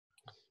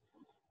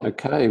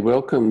Okay,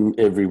 welcome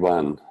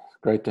everyone.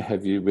 Great to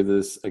have you with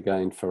us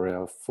again for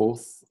our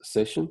fourth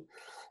session,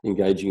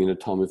 engaging in a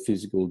time of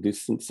physical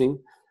distancing.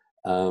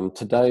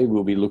 Today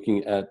we'll be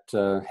looking at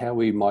how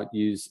we might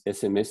use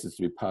SMSs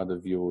to be part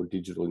of your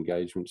digital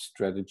engagement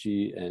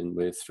strategy, and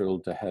we're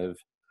thrilled to have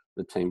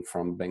the team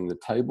from Bang the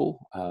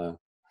Table,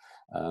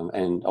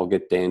 and I'll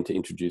get Dan to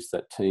introduce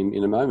that team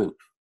in a moment.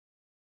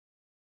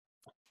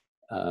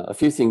 A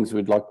few things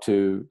we'd like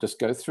to just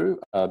go through,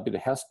 a bit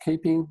of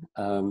housekeeping.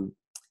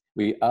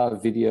 We are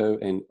video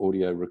and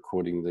audio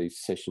recording these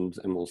sessions,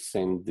 and we'll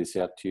send this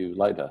out to you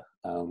later.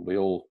 We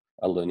all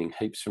are learning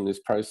heaps from this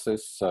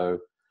process, so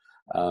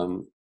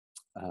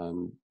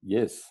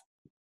yes,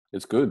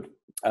 it's good.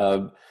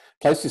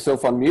 Place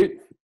yourself on mute.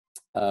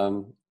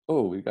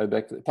 We go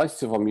back to place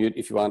yourself on mute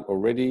if you aren't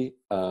already,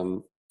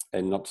 and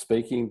not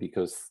speaking,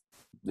 because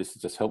this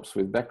just helps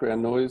with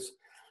background noise.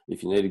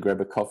 If you need to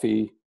grab a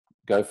coffee,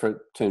 go for it.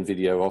 Turn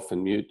video off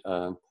and mute.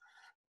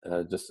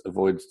 Just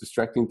avoids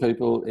distracting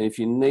people. And if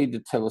you need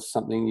to tell us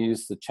something,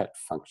 use the chat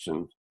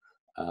function.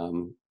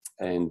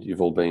 And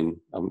you've all been,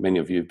 many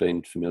of you have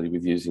been familiar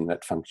with using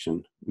that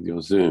function with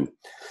your Zoom.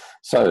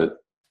 So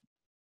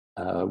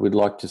we'd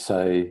like to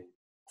say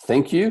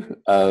thank you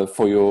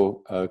for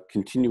your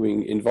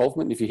continuing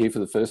involvement. If you're here for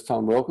the first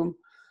time, welcome.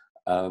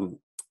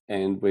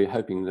 And we're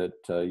hoping that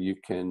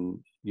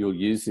you'll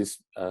use this,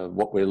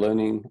 what we're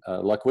learning,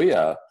 like we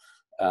are.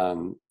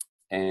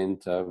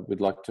 And we'd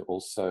like to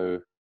also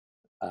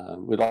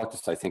we'd like to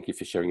say thank you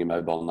for sharing your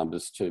mobile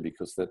numbers too,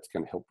 because that's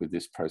going to help with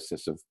this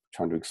process of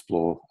trying to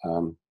explore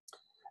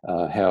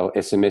how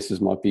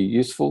SMSs might be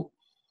useful.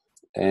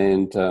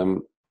 And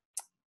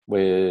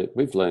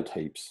we've learned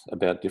heaps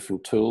about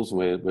different tools, and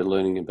we're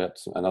learning about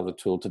another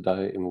tool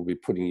today, and we'll be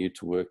putting you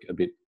to work a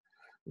bit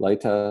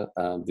later.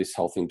 This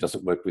whole thing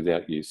doesn't work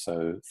without you,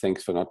 so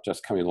thanks for not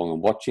just coming along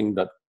and watching,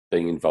 but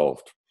being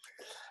involved.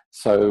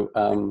 So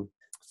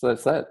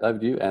that's that. Over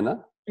to you,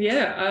 Anna.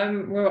 Yeah,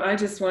 well, I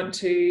just want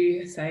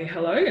to say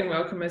hello and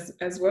welcome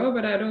as well,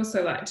 but I'd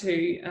also like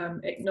to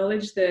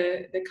acknowledge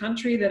the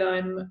country that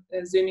I'm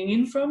zooming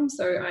in from.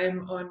 So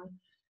I'm on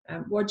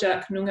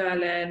Whadjuk Noongar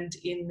land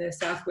in the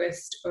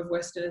southwest of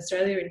Western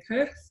Australia in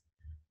Perth.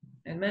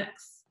 And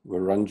Max?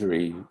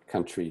 Wurundjeri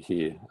country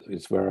here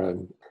is where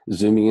I'm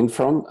zooming in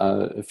from,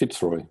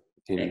 Fitzroy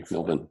in Excellent.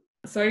 Melbourne.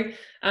 So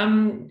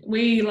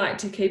we like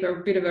to keep a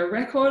bit of a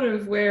record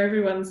of where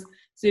everyone's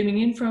zooming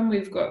in from.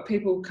 We've got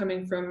people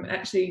coming from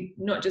actually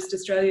not just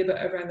Australia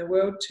but around the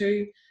world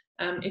too.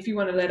 If you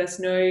want to let us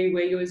know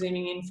where you're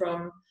zooming in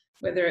from,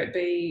 whether it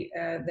be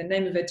the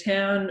name of a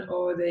town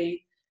or the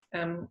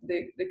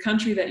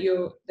country that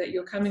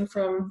you're coming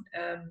from,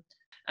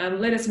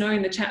 let us know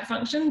in the chat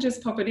function.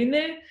 Just pop it in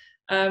there.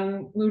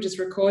 We'll just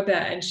record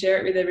that and share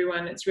it with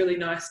everyone. It's really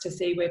nice to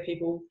see where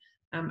people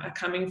are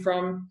coming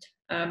from.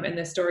 And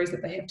the stories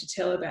that they have to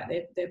tell about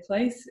their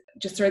place.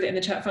 Just throw that in the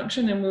chat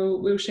function and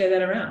we'll share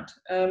that around.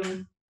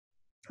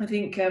 I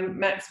think,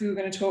 Max, we were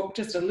going to talk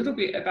just a little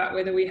bit about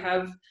whether we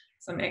have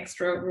some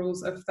extra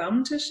rules of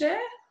thumb to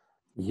share.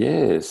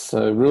 Yes,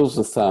 so rules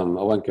of thumb.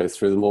 I won't go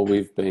through them all.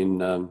 We've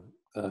been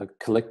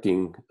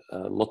collecting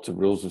lots of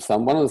rules of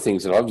thumb. One of the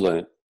things that I've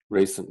learned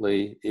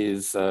recently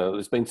is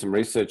there's been some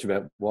research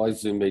about why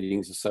Zoom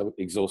meetings are so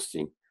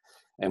exhausting.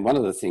 And one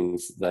of the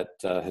things that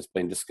has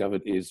been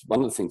discovered is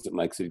one of the things that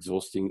makes it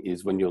exhausting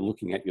is when you're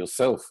looking at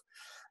yourself.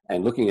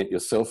 And looking at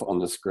yourself on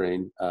the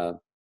screen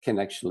can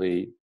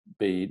actually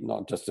be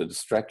not just a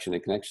distraction,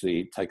 it can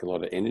actually take a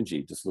lot of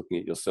energy just looking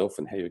at yourself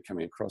and how you're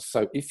coming across.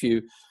 So if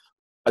you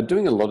are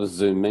doing a lot of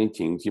Zoom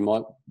meetings, you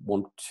might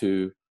want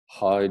to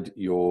hide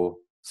your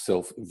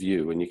self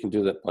view. And you can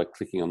do that by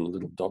clicking on the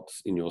little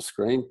dots in your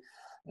screen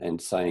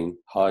and saying,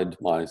 hide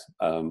my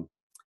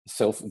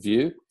self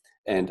view.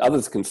 And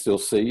others can still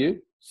see you.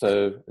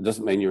 So it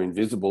doesn't mean you're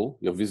invisible.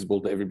 You're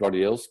visible to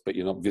everybody else, but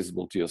you're not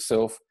visible to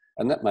yourself.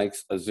 And that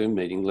makes a Zoom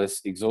meeting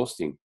less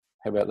exhausting.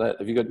 How about that?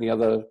 Have you got any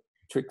other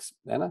tricks,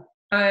 Anna?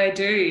 I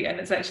do. And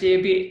it's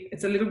actually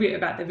it's a little bit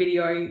about the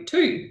video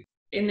too.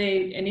 In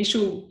the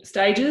initial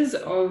stages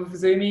of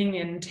Zooming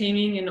and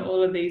Teaming and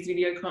all of these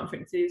video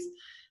conferences,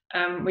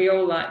 we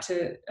all like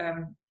to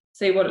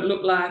see what it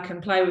looked like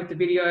and play with the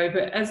video.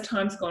 But as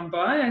time's gone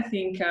by, I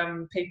think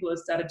people have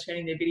started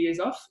turning their videos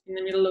off in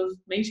the middle of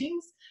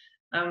meetings.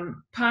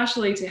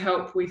 Partially to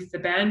help with the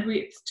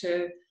bandwidth,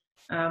 to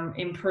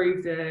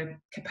improve the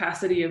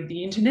capacity of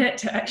the internet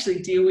to actually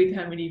deal with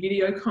how many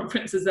video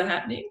conferences are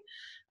happening,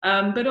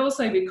 but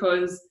also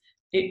because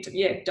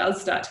it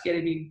does start to get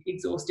a bit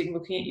exhausting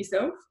looking at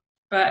yourself.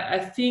 But I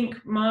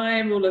think my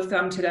rule of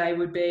thumb today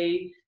would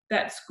be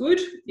that's good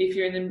if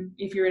you're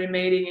in a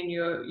meeting and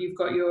you've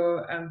got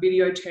your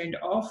video turned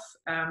off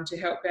to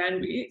help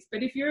bandwidth.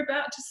 But if you're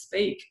about to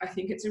speak, I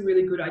think it's a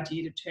really good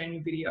idea to turn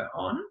your video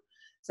on.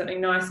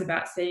 Something nice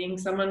about seeing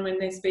someone when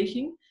they're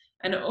speaking.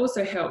 And it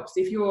also helps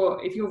if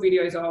your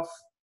video's off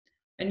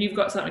and you've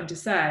got something to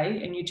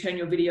say and you turn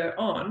your video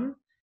on,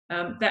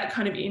 that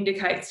kind of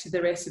indicates to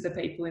the rest of the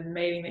people in the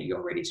meeting that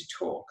you're ready to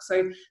talk.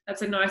 So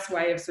that's a nice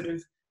way of sort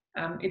of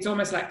it's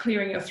almost like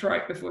clearing your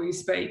throat before you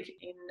speak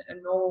in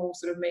a normal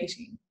sort of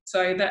meeting.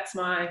 So that's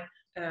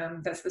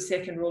that's the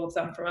second rule of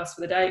thumb from us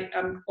for the day.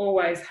 I'm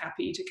always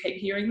happy to keep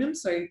hearing them,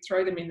 so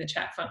throw them in the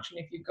chat function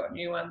if you've got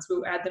new ones.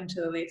 We'll add them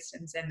to the list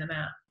and send them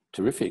out.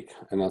 Terrific.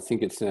 And I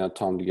think it's now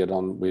time to get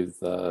on with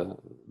the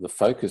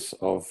focus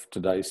of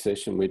today's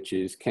session, which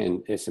is,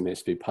 can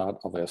SMS be part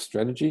of our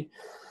strategy?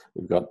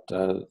 We've got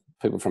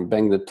people from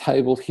Bang the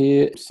Table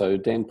here. So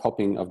Dan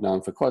Popping, I've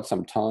known for quite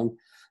some time.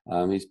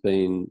 He's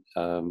been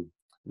a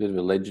bit of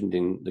a legend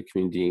in the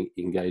community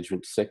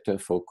engagement sector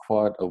for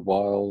quite a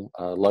while,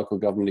 local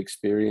government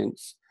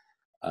experience.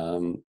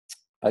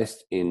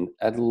 Based in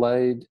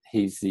Adelaide,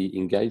 he's the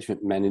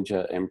engagement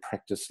manager and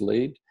practice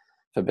lead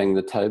for Bang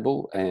the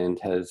Table and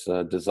has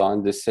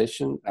designed this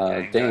session.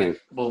 Dan.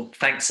 Well,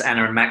 thanks,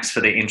 Anna and Max,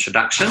 for the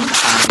introduction.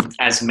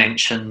 As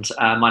mentioned,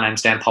 my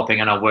name's Dan Popping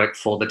and I work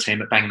for the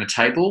team at Bang the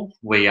Table.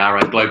 We are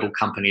a global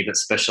company that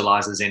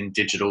specialises in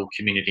digital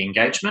community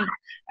engagement,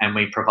 and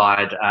we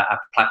provide a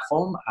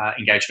platform,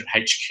 Engagement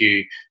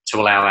HQ, to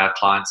allow our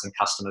clients and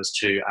customers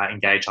to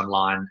engage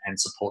online and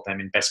support them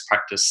in best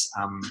practice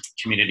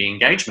community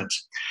engagement.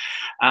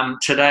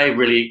 Today,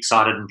 really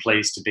excited and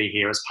pleased to be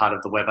here as part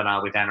of the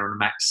webinar with Anna and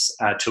Max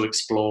to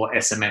explore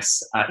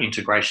SMS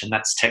integration,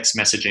 that's text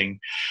messaging.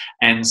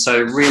 And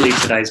so really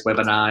today's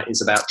webinar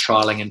is about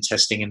trialling and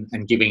testing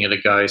and giving it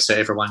a go so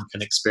everyone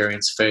can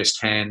experience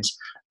firsthand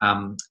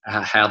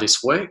how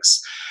this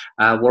works.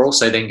 We're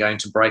also then going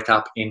to break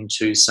up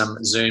into some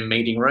Zoom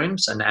meeting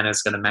rooms, and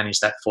Anna's going to manage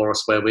that for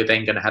us, where we're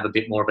then going to have a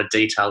bit more of a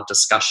detailed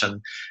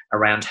discussion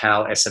around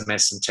how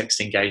SMS and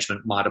text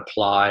engagement might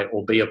apply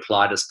or be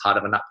applied as part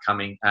of an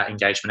upcoming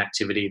engagement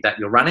activity that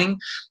you're running.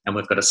 And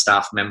we've got a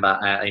staff member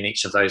in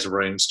each of those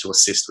rooms to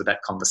assist with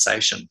that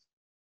conversation.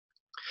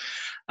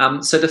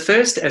 So the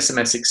first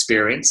SMS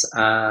experience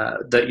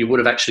that you would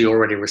have actually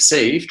already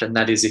received, and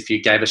that is if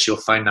you gave us your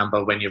phone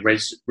number when you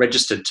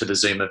registered to the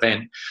Zoom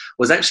event,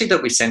 was actually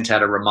that we sent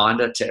out a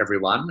reminder to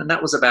everyone, and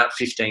that was about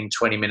 15-20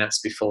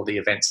 minutes before the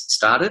event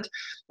started.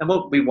 And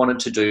what we wanted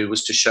to do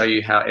was to show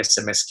you how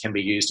SMS can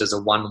be used as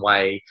a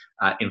one-way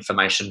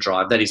information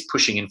drive, that is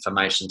pushing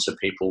information to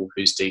people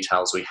whose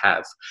details we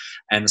have.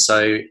 And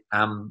so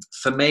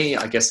for me,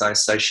 I guess I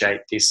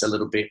associate this a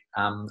little bit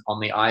on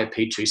the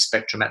IOP2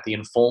 spectrum at the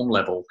inform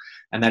level,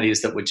 and that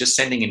is that we're just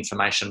sending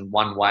information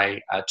one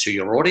way to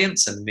your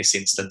audience. And in this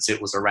instance,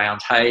 it was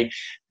around, hey,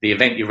 the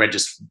event you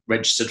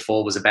registered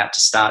for was about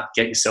to start,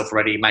 get yourself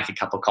ready, make a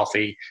cup of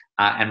coffee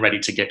and ready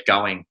to get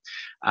going.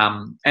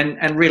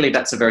 And really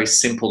that's a very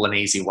simple and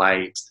easy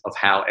way of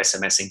how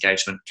SMS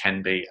engagement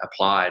can be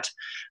applied.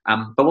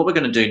 But what we're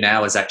going to do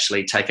now is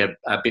actually take a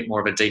bit more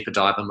of a deeper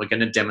dive, and we're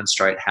going to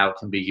demonstrate how it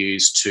can be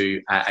used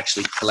to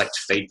actually collect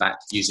feedback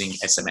using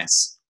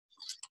SMS.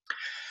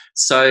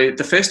 So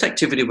the first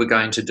activity we're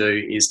going to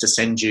do is to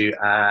send you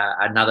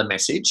another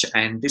message,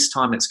 and this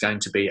time it's going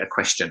to be a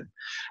question.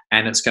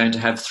 And it's going to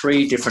have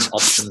 3 different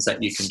options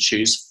that you can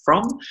choose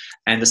from.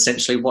 And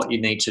essentially what you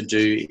need to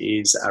do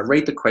is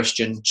read the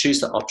question,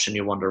 choose the option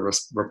you want to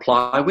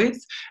reply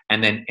with,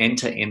 and then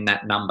enter in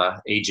that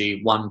number,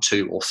 e.g. 1,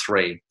 2, or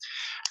 3.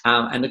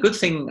 And the good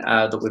thing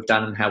that we've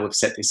done and how we've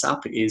set this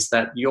up is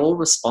that your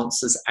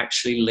responses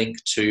actually link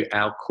to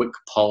our quick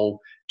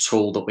poll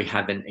tool that we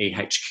have in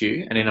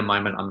EHQ. And in a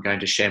moment, I'm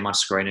going to share my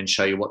screen and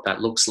show you what that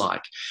looks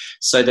like.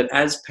 So that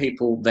as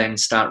people then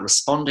start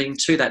responding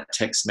to that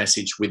text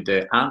message with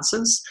their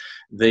answers,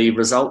 the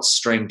results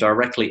stream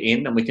directly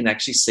in, and we can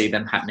actually see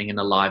them happening in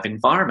a live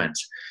environment.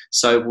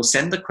 So we'll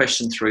send the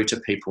question through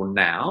to people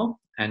now,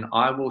 and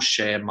I will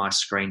share my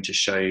screen to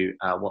show you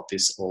what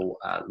this all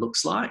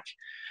looks like.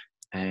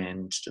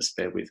 And just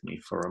bear with me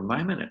for a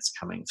moment, it's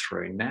coming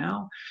through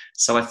now.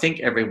 So I think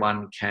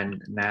everyone can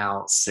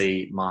now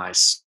see my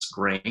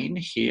screen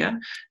here.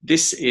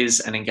 This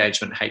is an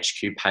Engagement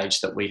HQ page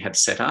that we have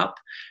set up.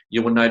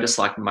 You will notice,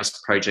 like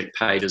most project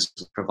pages,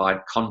 we provide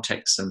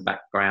context and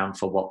background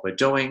for what we're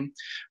doing,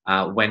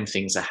 when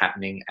things are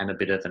happening, and a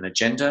bit of an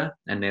agenda.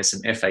 And there's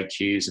some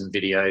FAQs and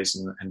videos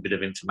and a bit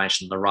of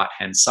information on the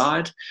right-hand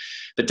side.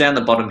 But down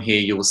the bottom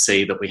here, you will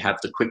see that we have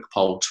the quick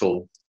poll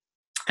tool.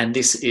 And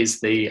this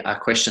is the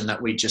question that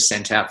we just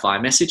sent out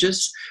via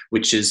messages,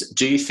 which is,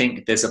 do you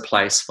think there's a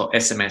place for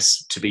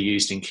SMS to be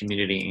used in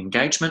community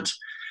engagement?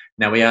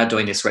 Now, we are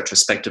doing this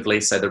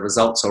retrospectively, so the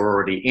results are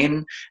already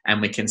in,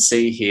 and we can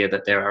see here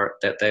that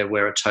there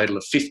were a total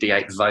of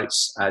 58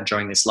 votes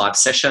during this live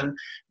session,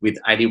 with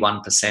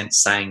 81%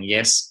 saying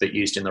yes, but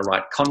used in the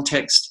right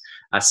context,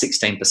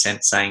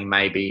 16% saying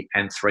maybe,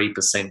 and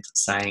 3%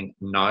 saying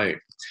no.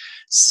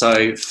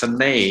 So for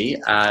me,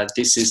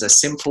 this is a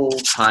simple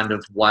kind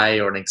of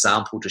way or an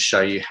example to show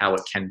you how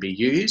it can be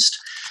used,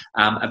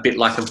 a bit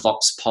like a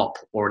Vox Pop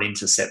or an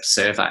Intercept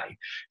survey.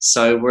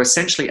 So we're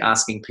essentially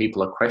asking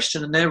people a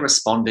question, and they're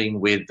responding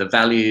with the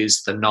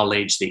values, the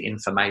knowledge, the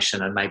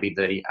information, and maybe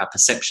the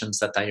perceptions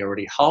that they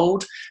already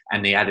hold,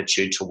 and the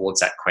attitude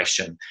towards that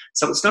question.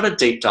 So it's not a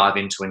deep dive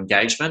into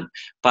engagement,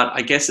 but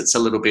I guess it's a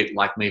little bit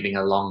like moving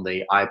along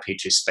the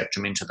IOP2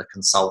 spectrum into the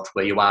consult,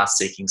 where you are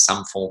seeking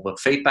some form of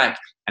feedback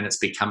and it's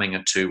becoming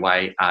a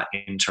two-way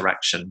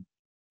interaction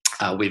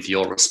with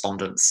your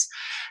respondents.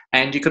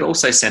 And you could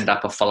also send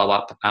up a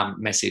follow-up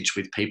message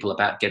with people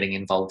about getting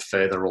involved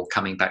further or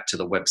coming back to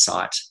the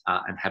website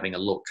and having a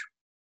look.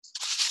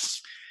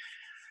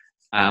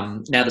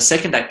 Now, the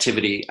second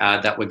activity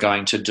that we're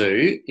going to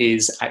do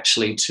is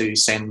actually to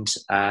send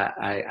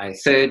a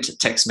third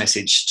text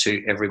message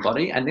to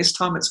everybody, and this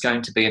time it's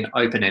going to be an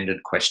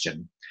open-ended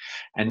question.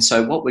 And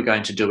so what we're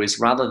going to do is,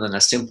 rather than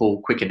a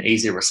simple, quick and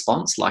easy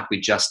response like we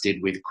just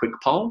did with Quick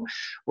Poll,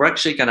 we're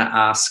actually going to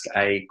ask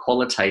a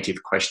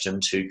qualitative question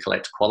to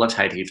collect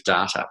qualitative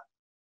data.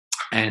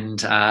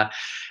 And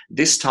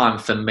this time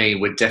for me,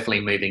 we're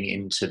definitely moving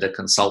into the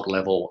consult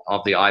level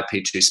of the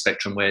IP2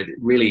 spectrum, where it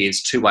really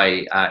is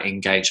two-way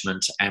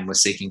engagement, and we're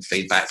seeking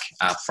feedback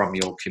from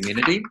your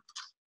community.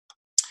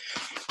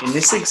 In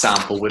this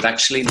example, we've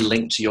actually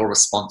linked your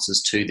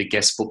responses to the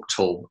guestbook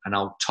tool, and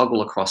I'll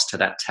toggle across to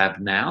that tab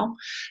now,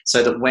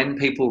 so that when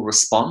people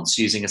respond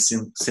using a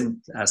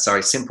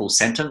simple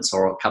sentence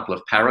or a couple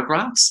of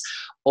paragraphs,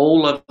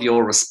 all of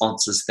your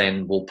responses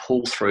then will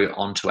pull through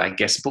onto our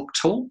guestbook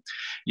tool.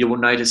 You will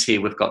notice here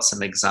we've got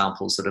some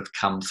examples that have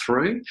come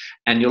through,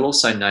 and you'll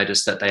also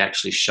notice that they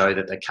actually show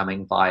that they're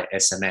coming by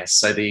SMS.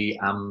 So the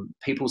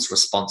people's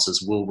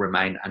responses will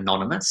remain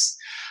anonymous.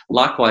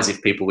 Likewise, if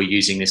people were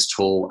using this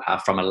tool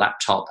from a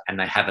laptop and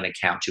they have an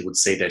account, you would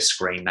see their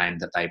screen name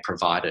that they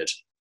provided.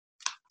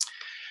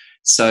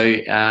 So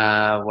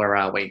where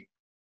are we?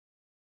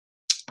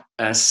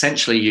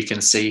 Essentially, you can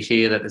see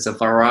here that there's a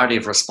variety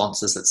of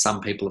responses that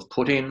some people have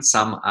put in.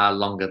 Some are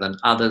longer than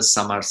others.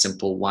 Some are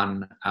simple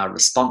one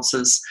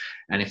responses.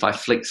 And if I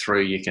flick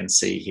through, you can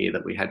see here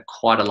that we had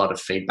quite a lot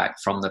of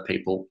feedback from the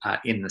people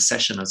in the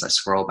session as I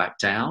scroll back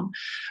down,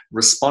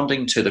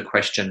 responding to the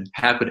question,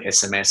 how could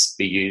SMS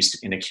be used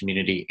in a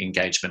community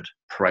engagement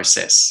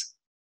process?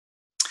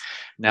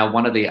 Now,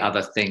 one of the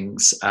other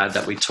things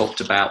that we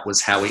talked about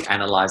was how we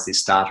analyze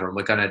this data, and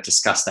we're going to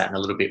discuss that in a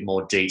little bit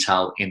more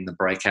detail in the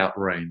breakout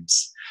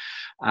rooms.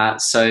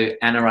 So,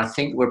 Anna, I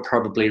think we're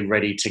probably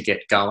ready to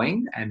get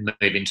going and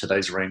move into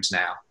those rooms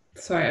now.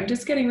 Sorry, I'm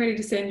just getting ready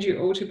to send you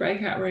all to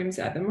breakout rooms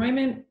at the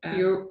moment.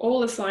 You're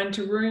all assigned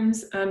to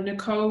rooms.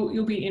 Nicole,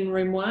 you'll be in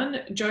room 1.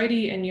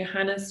 Jody and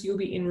Johannes, you'll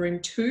be in room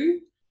 2.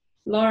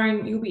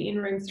 Lauren, you'll be in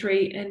room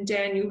 3, and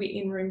Dan, you'll be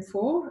in room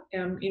 4.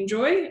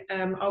 Enjoy.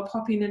 I'll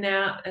pop in and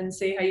out and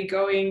see how you're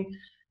going.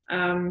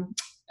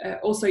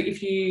 Also,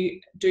 if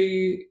you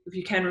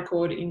can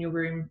record in your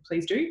room,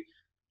 please do.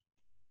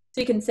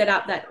 So you can set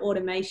up that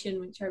automation,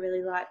 which I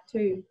really like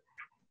too.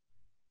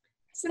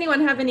 Does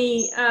anyone have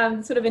any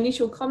sort of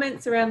initial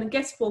comments around the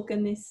guestbook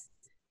and this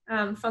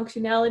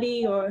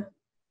functionality, or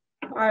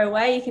fire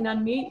away? You can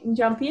unmute and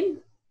jump in.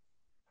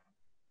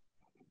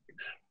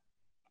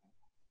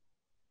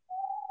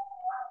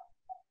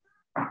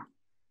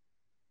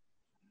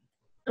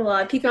 Well,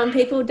 I pick on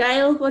people.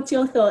 Dale, what's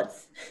your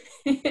thoughts?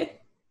 I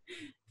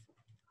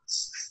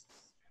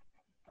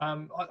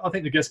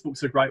think the guest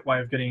book's a great way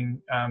of getting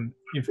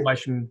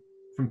information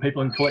from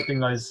people and collecting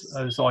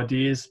those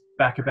ideas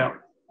back about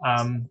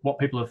what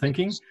people are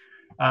thinking.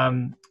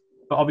 But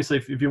obviously,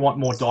 if you want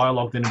more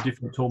dialogue, then a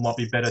different tool might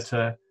be better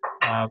to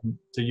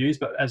use.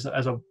 But as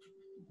a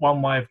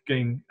one way of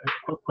getting a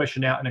quick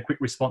question out and a quick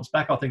response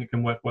back, I think it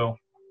can work well.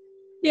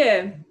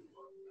 Yeah.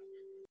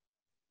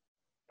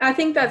 I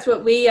think that's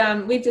what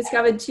we've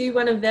discovered too.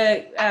 One of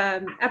the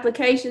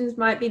applications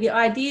might be the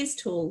ideas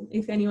tool,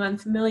 if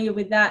anyone's familiar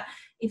with that.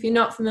 If you're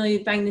not familiar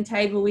with Bang the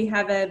Table, we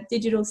have a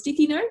digital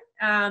sticky note.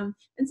 And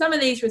some of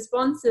these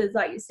responses,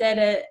 like you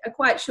said, are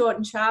quite short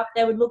and sharp.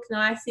 They would look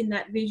nice in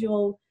that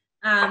visual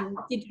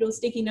digital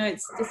sticky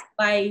notes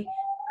display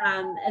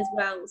as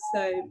well.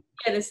 So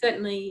yeah, there's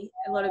certainly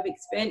a lot of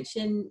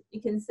expansion.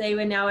 You can see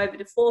we're now over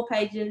to 4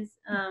 pages.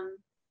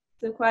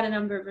 So quite a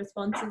number of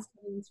responses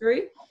coming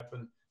through.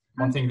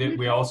 One thing that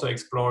we're also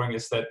exploring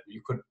is that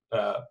you could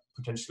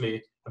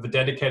potentially have a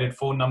dedicated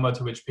phone number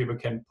to which people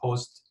can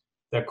post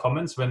their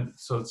comments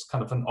so it's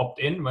kind of an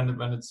opt-in when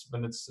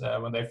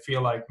they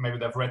feel like maybe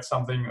they've read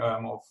something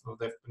or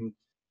they've been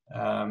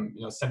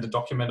sent a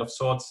document of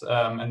sorts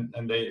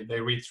and they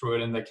read through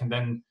it, and they can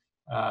then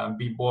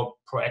be more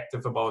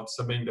proactive about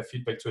submitting the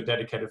feedback to a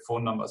dedicated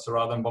phone number. So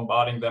rather than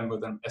bombarding them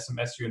with an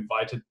SMS, you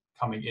invite it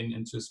coming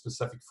into a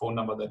specific phone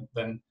number that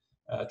then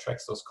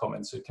tracks those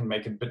comments, so it can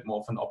make it a bit more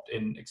of an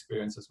opt-in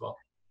experience as well.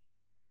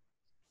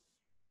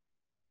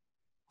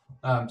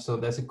 So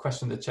there's a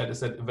question in the chat,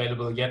 is that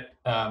available yet?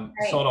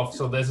 Sort of.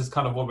 So this is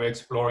kind of what we're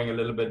exploring a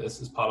little bit.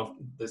 This is part of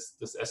this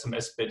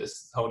SMS bit,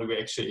 is how do we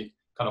actually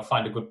kind of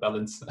find a good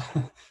balance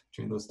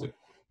between those two.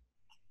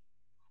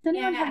 Does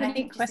anyone have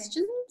any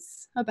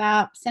questions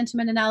about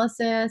sentiment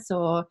analysis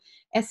or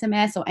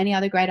SMS or any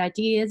other great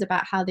ideas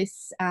about how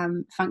this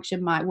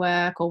function might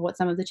work, or what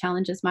some of the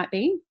challenges might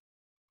be?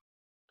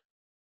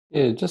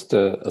 Yeah, just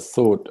a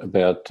thought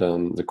about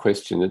the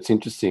question. It's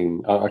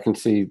interesting. I can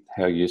see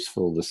how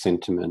useful the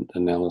sentiment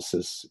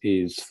analysis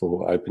is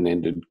for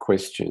open-ended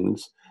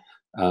questions.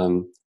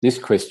 This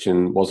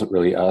question wasn't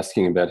really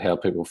asking about how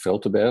people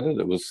felt about it.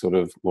 It was sort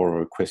of more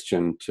of a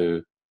question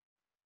to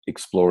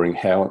exploring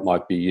how it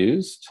might be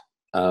used.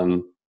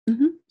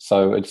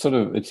 So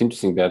it's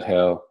interesting about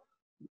how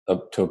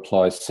to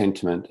apply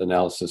sentiment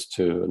analysis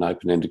to an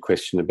open-ended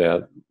question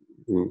about,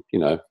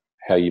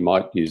 how you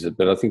might use it.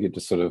 But I think it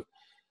just sort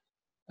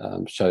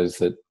of shows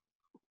that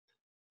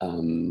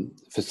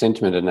for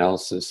sentiment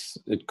analysis,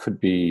 it could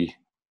be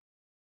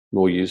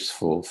more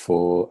useful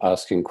for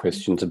asking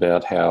questions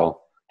about how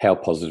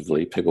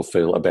positively people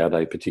feel about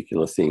a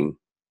particular thing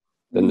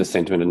than the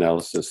sentiment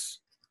analysis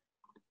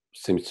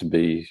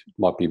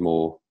might be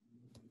more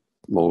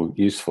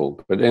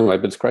useful. But anyway,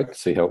 it's great to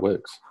see how it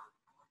works.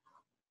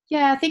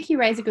 Yeah, I think you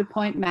raise a good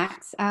point,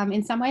 Max.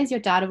 In some ways, your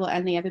data will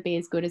only ever be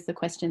as good as the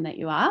question that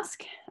you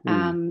ask.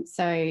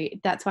 So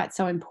that's why it's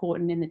so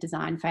important in the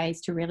design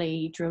phase to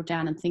really drill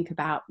down and think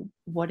about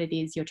what it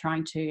is you're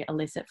trying to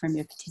elicit from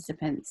your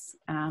participants.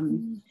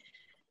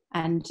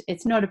 And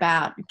it's not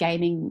about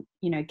gaming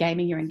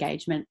your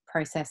engagement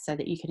process so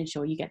that you can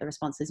ensure you get the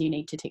responses you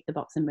need to tick the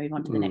box and move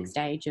on to the next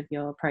stage of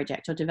your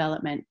project or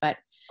development. But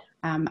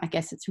I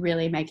guess it's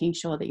really making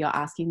sure that you're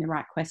asking the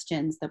right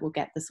questions that will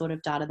get the sort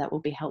of data that will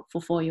be helpful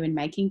for you in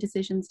making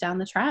decisions down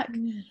the track.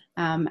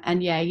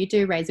 And yeah, you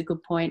do raise a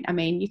good point. I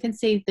mean, you can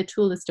see the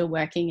tool is still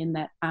working in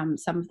that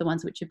some of the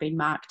ones which have been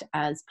marked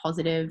as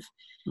positive,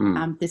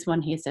 this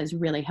one here says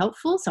really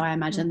helpful. So I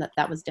imagine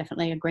that was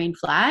definitely a green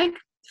flag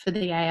for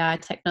the AI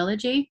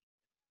technology.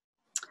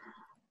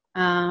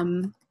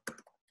 I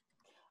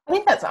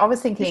think I was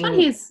thinking. This one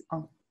here's.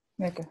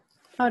 Okay.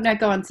 Oh no,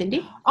 go on,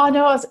 Cindy. Oh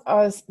no, I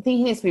was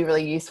thinking this would be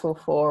really useful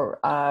for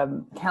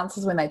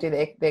councils when they do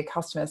their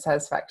customer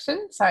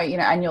satisfaction. So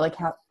annual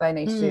account, they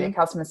need to do their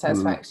customer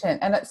satisfaction,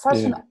 and it's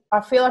such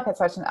I feel like it's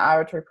such an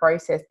arbitrary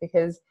process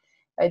because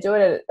they do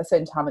it at a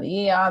certain time of the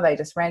year. They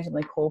just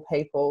randomly call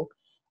people,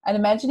 and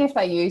imagine if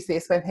they use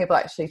this when people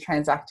actually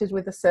transacted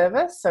with the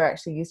service. So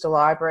actually used a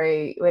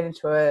library, went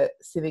into a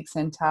civic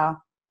centre,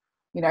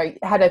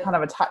 had a kind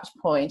of a touch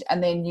point,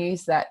 and then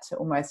use that to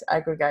almost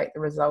aggregate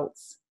the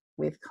results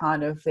with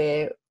kind of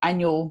their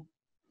annual,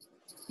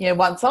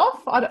 once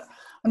off. I'm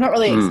not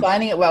really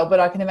explaining it well,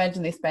 but I can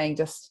imagine this being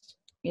just,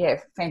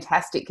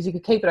 fantastic because you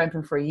could keep it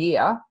open for a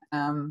year.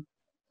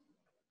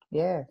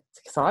 It's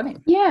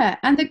exciting. Yeah,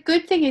 and the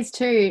good thing is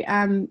too,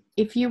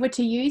 if you were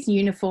to use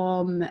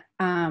uniform,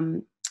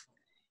 maybe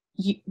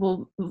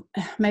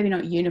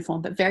not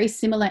uniform, but very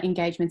similar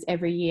engagements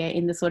every year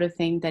in the sort of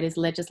thing that is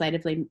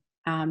legislatively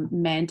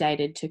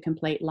mandated to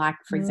complete, like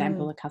for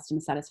example a customer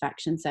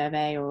satisfaction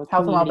survey or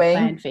health and wellbeing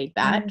plan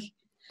feedback.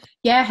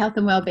 Health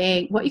and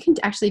wellbeing. What you can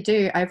actually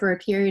do over a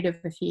period of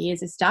a few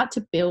years is start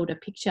to build a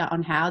picture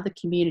on how the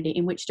community,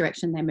 in which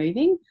direction they're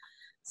moving.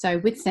 So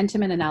with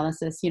sentiment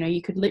analysis,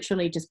 you could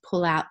literally just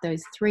pull out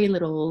those 3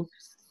 little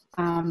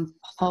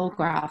poll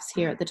graphs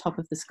here at the top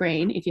of the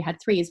screen if you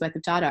had 3 years worth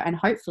of data, and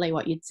hopefully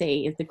what you'd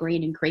see is the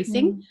green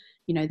increasing,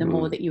 the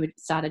more that you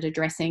started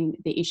addressing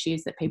the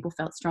issues that people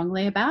felt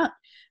strongly about.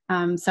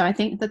 So I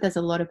think that there's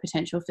a lot of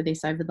potential for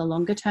this over the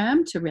longer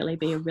term to really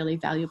be a really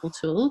valuable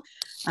tool.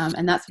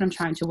 And that's what I'm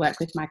trying to work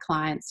with my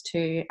clients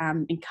to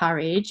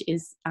encourage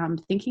is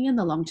thinking in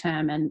the long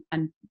term and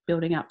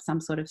building up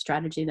some sort of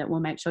strategy that will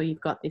make sure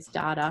you've got this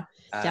data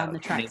down the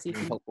track. So you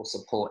can helpful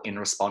support in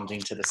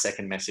responding to the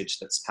second message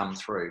that's come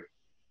through.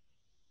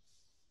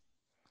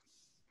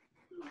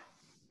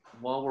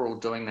 While we're all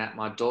doing that,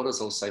 my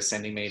daughter's also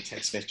sending me a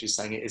text message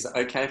saying, is it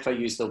okay if I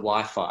use the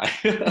Wi-Fi?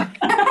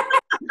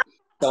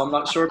 So I'm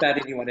not sure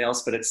about anyone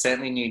else, but it's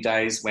certainly new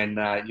days when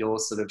you're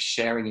sort of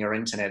sharing your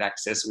internet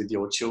access with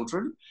your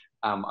children.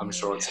 I'm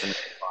sure it's going to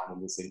be fine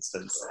in this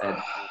instance.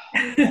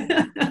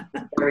 And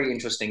very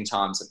interesting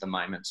times at the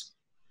moment.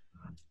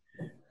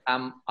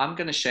 I'm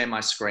going to share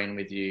my screen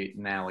with you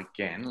now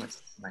again.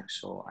 Let's make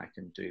sure I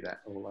can do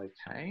that all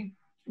okay.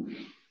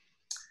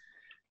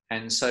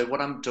 And so what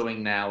I'm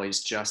doing now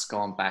is just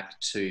gone back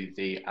to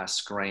the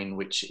screen,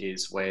 which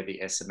is where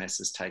the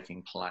SMS is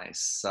taking place.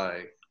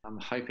 So I'm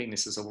hoping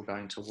this is all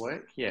going to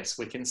work. Yes,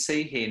 we can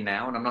see here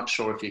now, and I'm not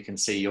sure if you can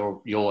see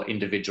your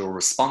individual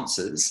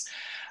responses,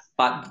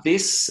 but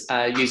this,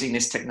 using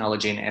this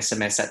technology in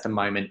SMS at the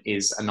moment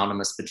is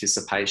anonymous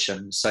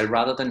participation. So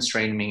rather than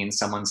streaming in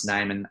someone's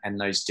name and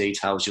those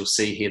details, you'll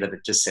see here that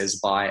it just says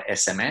by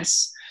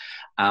SMS.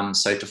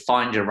 So to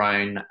find your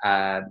own,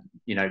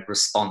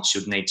 response,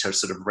 you'd need to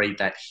sort of read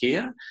that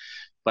here.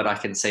 But I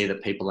can see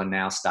that people are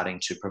now starting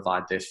to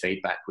provide their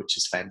feedback, which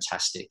is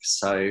fantastic.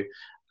 So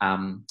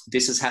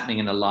this is happening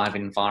in a live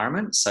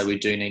environment. So we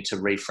do need to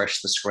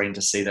refresh the screen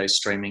to see those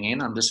streaming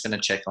in. I'm just going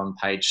to check on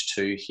page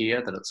 2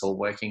 here that it's all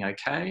working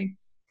okay.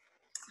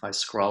 If I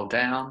scroll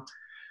down,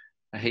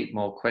 a heap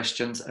more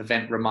questions,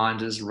 event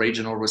reminders,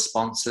 regional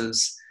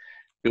responses,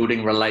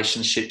 building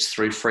relationships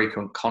through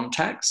frequent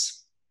contacts.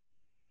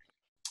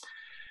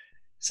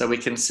 So we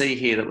can see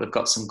here that we've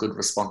got some good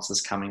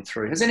responses coming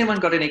through. Has anyone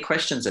got any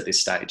questions at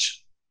this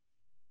stage?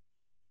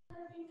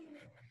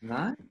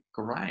 No?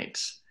 Great.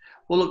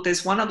 Well, look,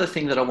 there's one other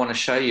thing that I want to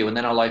show you, and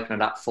then I'll open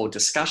it up for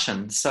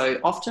discussion. So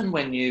often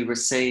when you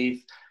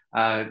receive,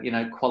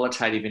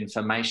 qualitative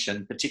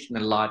information,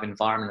 particularly in a live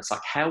environment, it's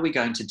like, how are we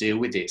going to deal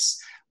with this?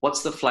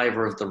 what's the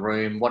flavour of the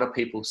room, what are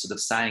people sort of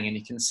saying, and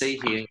you can see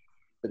here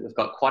that we've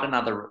got quite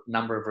another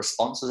number of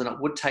responses, and it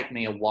would take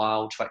me a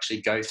while to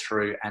actually go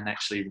through and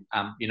actually,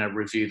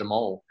 review them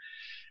all.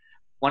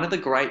 One of the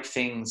great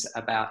things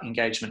about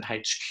Engagement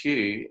HQ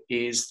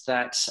is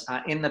that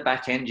in the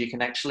back end, you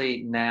can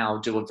actually now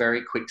do a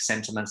very quick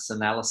sentiments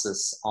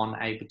analysis on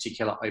a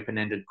particular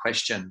open-ended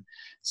question.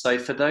 So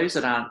for those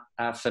that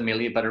aren't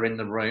familiar but are in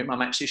the room,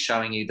 I'm actually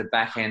showing you the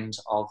back end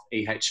of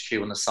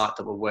EHQ on the site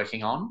that we're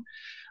working on.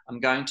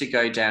 I'm going to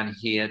go down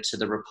here to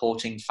the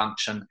reporting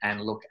function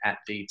and look at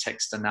the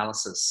text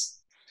analysis.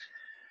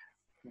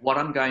 What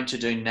I'm going to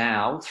do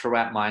now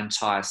throughout my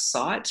entire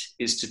site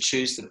is to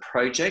choose the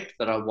project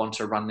that I want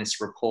to run this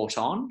report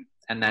on,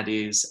 and that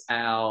is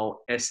our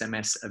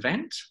SMS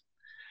event.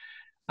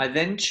 I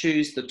then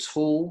choose the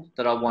tool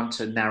that I want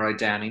to narrow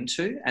down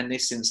into, and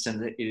this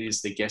instance it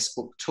is the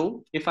guestbook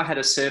tool. If I had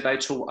a survey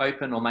tool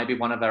open, or maybe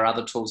one of our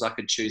other tools, I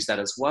could choose that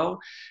as well.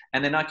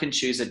 And then I can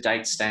choose a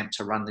date stamp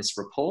to run this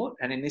report.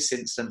 And in this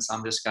instance,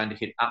 I'm just going to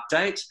hit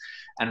update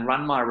and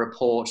run my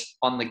report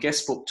on the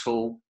guestbook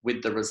tool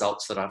with the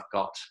results that I've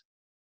got.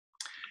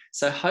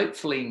 So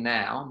hopefully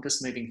now, I'm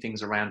just moving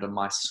things around on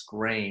my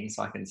screen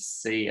so I can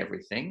see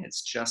everything.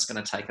 It's just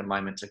going to take a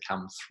moment to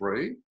come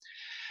through.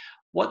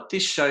 What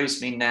this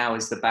shows me now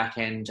is the back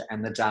end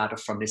and the data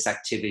from this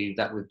activity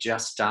that we've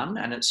just done,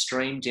 and it's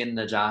streamed in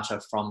the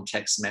data from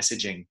text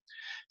messaging.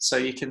 So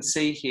you can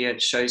see here,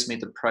 it shows me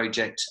the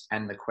project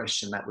and the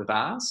question that we've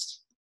asked.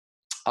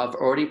 I've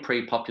already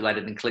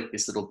pre-populated and clicked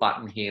this little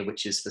button here,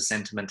 which is for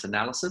sentiment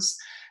analysis.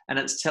 And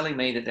it's telling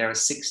me that there are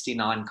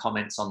 69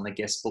 comments on the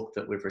guest book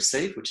that we've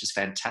received, which is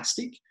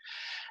fantastic.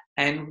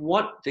 And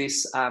what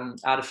this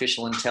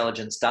artificial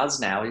intelligence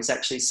does now is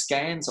actually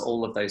scans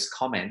all of those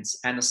comments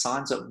and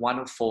assigns it one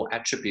of 4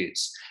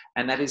 attributes.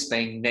 And that is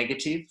being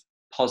negative,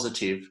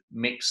 positive,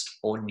 mixed,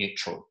 or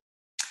neutral.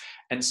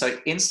 And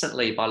so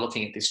instantly, by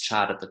looking at this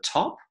chart at the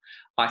top,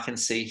 I can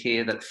see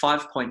here that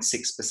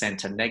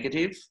 5.6% are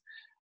negative,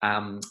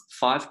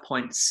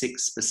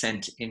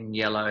 5.6% in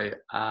yellow,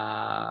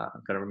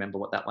 I've got to remember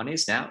what that one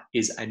is now,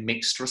 is a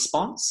mixed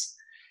response,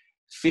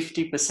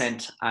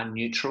 50% are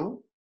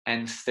neutral,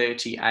 and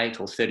 38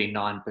 or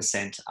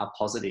 39% are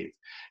positive.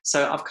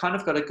 So I've kind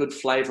of got a good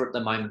flavour at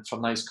the moment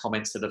from those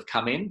comments that have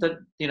come in that,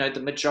 the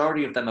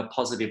majority of them are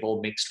positive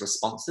or mixed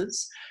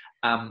responses.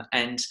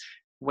 And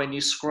when you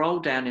scroll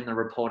down in the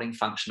reporting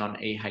function on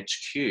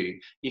EHQ,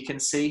 you can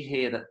see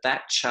here that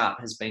that chart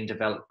has been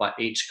developed by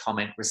each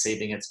comment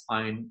receiving its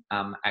own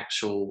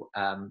actual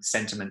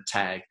sentiment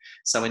tag.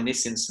 So in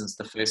this instance,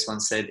 the first one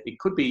said, it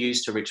could be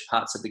used to reach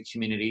parts of the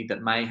community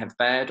that may have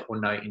bad or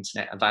no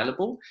internet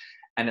available.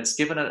 And it's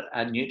given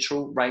a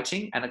neutral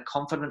rating and a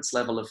confidence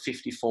level of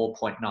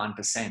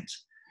 54.9%.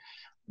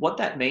 What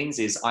that means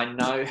is I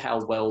know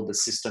how well the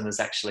system has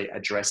actually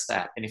addressed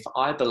that. And if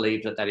I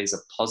believe that that is a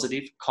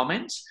positive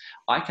comment,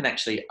 I can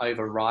actually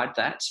override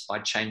that by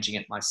changing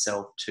it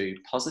myself to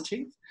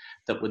positive.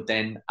 That would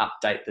then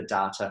update the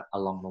data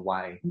along the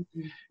way.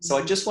 So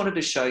I just wanted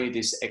to show you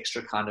this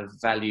extra kind of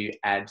value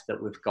add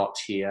that we've got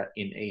here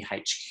in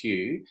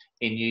EHQ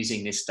in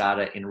using this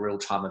data in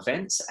real-time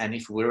events. And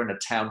if we're in a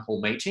town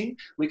hall meeting,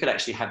 we could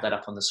actually have that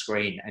up on the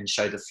screen and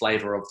show the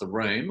flavour of the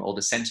room or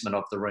the sentiment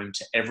of the room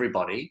to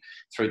everybody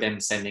through them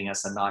sending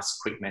us a nice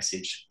quick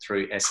message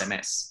through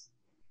SMS.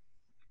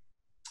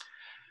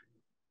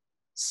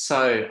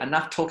 So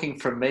enough talking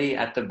from me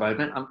at the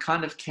moment. I'm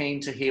kind of keen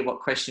to hear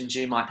what questions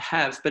you might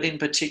have, but in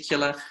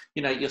particular,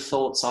 your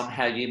thoughts on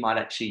how you might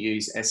actually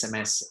use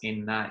SMS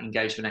in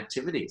engagement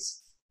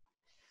activities.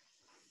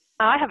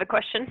 I have a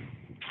question.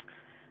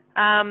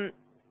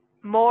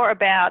 More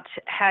about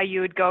how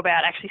you would go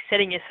about actually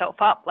setting yourself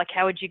up. Like,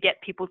 how would you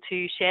get people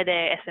to share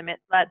their SMS,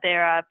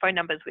 their phone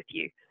numbers with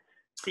you,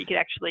 so you could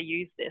actually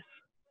use this?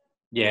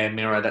 Yeah,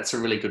 Mira, that's a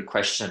really good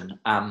question.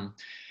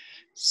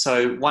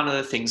 So one of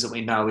the things that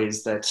we know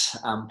is that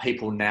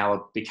people now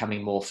are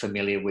becoming more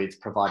familiar with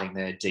providing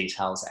their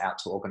details out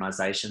to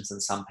organisations,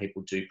 and some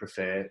people do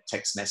prefer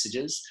text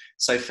messages.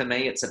 So for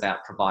me, it's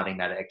about providing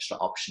that extra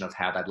option of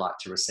how they'd like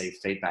to receive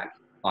feedback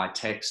by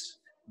text,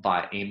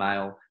 by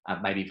email,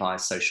 maybe via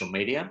social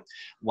media.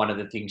 One of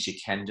the things you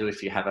can do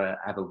if you have a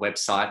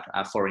website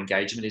for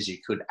engagement is you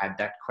could add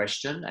that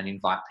question and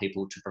invite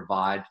people to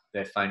provide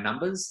their phone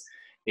numbers.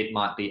 It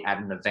might be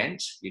at an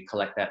event, you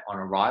collect that on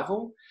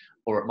arrival,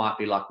 or it might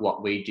be like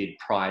what we did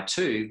prior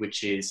to,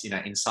 which is,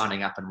 in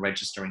signing up and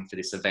registering for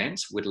this event,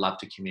 we'd love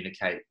to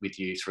communicate with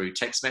you through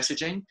text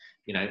messaging,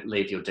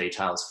 leave your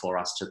details for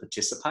us to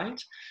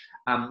participate.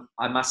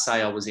 I must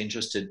say I was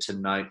interested to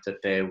note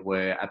that there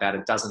were about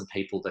a dozen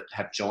people that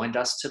have joined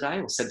us today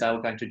or said they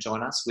were going to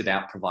join us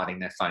without providing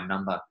their phone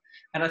number.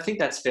 And I think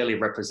that's fairly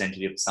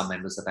representative of some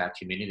members of our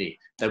community.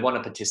 They want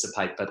to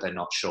participate, but they're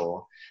not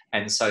sure.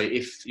 And so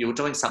if you're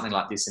doing something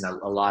like this in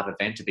a live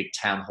event, a big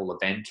town hall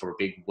event or a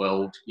big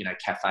world,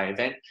 cafe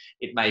event,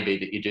 it may be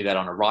that you do that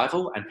on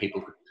arrival and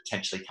people could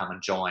potentially come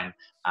and join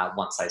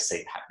once they see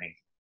it happening.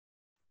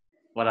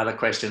 What other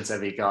questions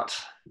have you got?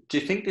 Do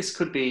you think this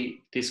could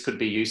be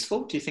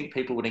useful? Do you think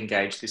people would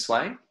engage this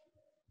way?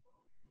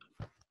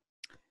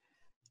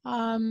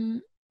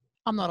 I'm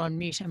not on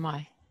mute, am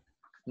I?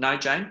 No,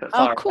 Jane, but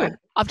Oh, fire cool. away.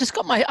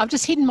 I've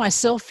just hidden my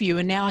self view,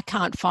 and now I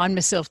can't find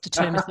myself to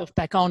turn myself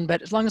back on.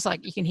 But as long as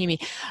you can hear me,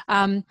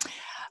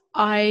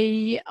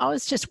 I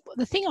was just,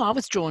 the thing I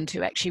was drawn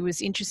to actually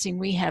was interesting.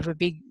 We have a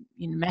big,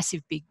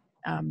 massive, big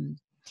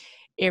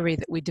area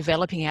that we're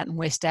developing out in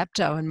West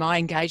Apto, and my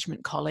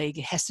engagement colleague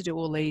has to do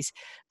all these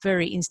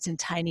very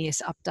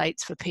instantaneous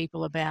updates for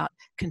people about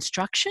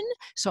construction.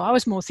 So I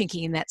was more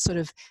thinking in that sort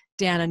of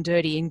down and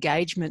dirty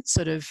engagement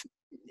sort of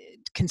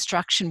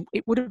construction.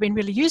 It would have been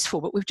really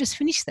useful, but we've just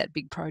finished that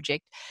big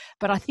project.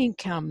 But I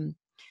think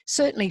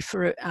certainly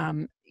for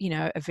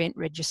event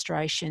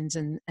registrations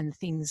and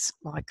things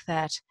like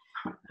that,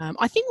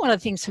 I think one of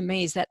the things for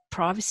me is that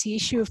privacy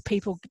issue of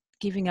people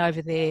giving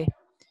over their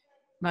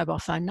mobile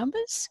phone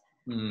numbers.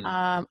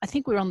 I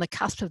think we're on the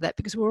cusp of that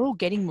because we're all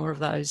getting more of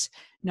those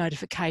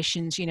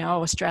notifications,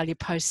 Australia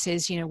Post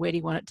says, where do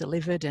you want it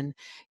delivered? And,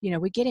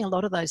 we're getting a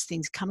lot of those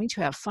things coming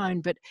to our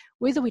phone, but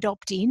whether we'd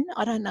opt in,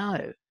 I don't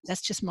know.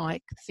 That's just my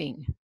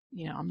thing.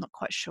 I'm not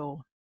quite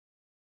sure.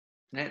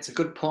 Yeah, it's a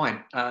good point.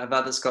 Have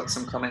others got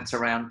some comments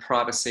around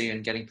privacy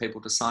and getting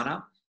people to sign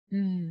up?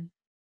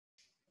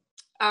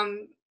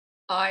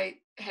 I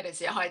had to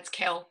say, hi, it's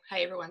Kel.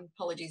 Hey, everyone.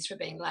 Apologies for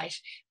being late.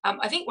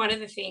 I think one of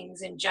the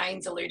things, and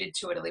Jane's alluded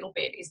to it a little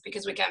bit, is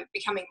because we're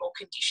becoming more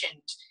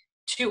conditioned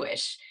to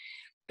it,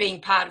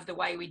 being part of the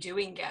way we do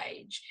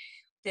engage,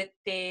 that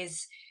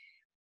there's,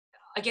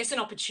 I guess, an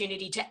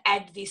opportunity to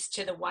add this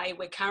to the way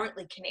we're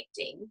currently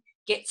connecting,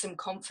 get some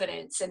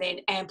confidence, and then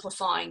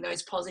amplifying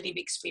those positive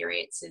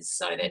experiences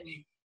so that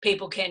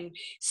people can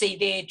see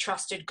their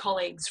trusted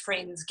colleagues,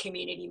 friends,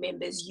 community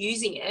members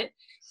using it,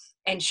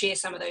 and share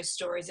some of those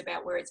stories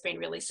about where it's been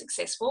really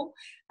successful.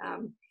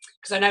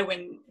 Because I know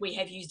when we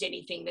have used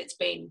anything that's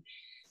been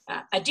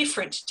a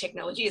different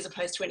technology as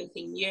opposed to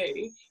anything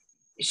new,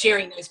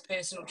 sharing those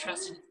personal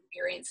trusted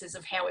experiences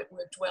of how it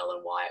worked well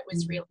and why it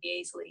was really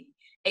easily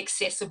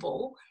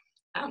accessible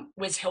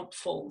was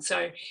helpful.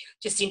 So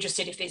just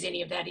interested if there's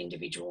any of that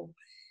individual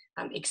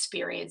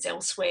experience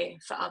elsewhere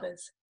for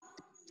others.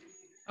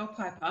 I'll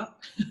pipe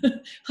up.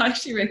 I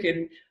actually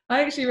reckon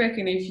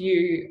if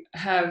you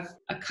have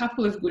a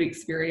couple of good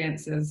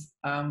experiences,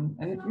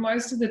 and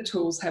most of the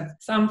tools have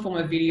some form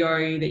of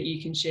video that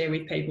you can share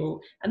with people,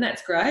 and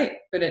that's great,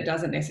 but it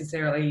doesn't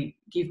necessarily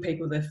give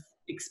people the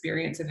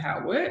experience of how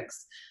it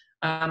works.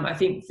 I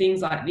think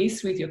things like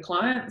this with your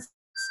clients,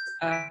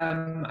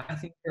 I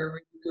think they're a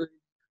really good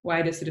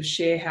way to sort of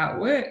share how it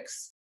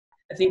works.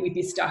 I think with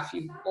this stuff,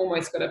 you've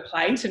almost got to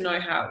play to know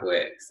how it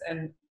works.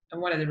 And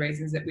one of the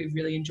reasons that we've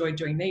really enjoyed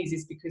doing these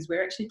is because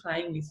we're actually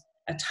playing with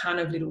a ton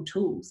of little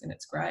tools, and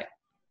it's great.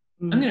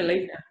 I'm going to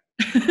leave now.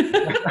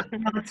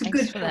 That's a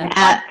good for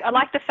that. I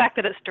like the fact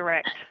that it's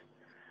direct.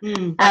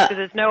 Because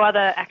there's no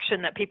other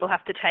action that people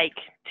have to take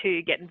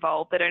to get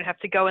involved. They don't have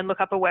to go and look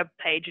up a web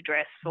page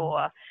address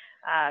or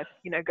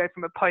go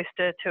from a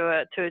poster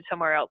to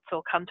somewhere else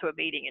or come to a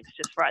meeting. It's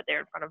just right there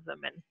in front of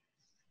them and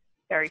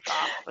very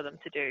fast for them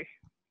to do.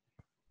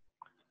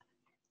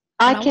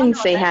 I can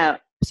see how.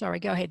 Sorry,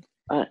 go ahead.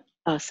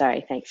 Oh,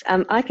 sorry, thanks.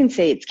 I can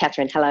see, it's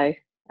Catherine, hello.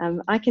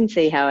 I can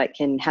see how it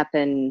can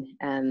happen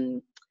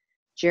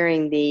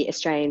during the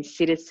Australian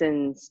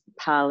Citizens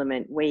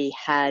Parliament. We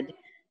had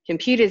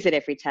computers at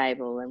every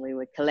table and we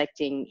were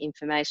collecting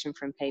information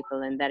from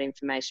people, and that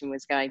information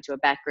was going to a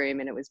back room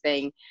and it was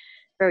being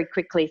very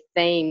quickly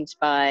themed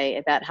by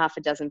about half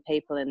a dozen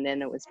people, and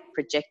then it was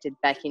projected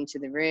back into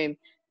the room.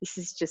 This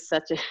is just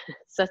such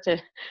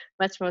a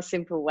much more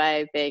simple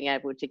way of being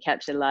able to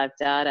capture live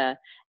data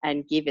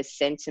and give a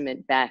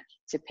sentiment back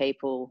to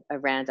people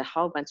around a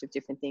whole bunch of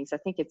different things. I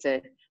think it's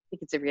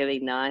a really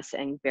nice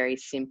and very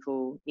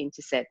simple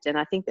intercept. And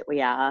I think that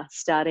we are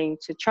starting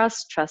to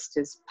trust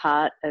as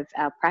part of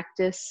our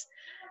practice.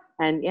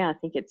 And yeah, I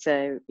think it's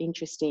an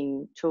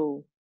interesting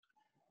tool.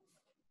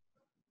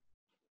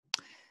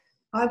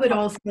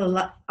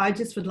 I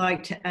just would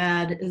like to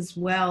add as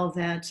well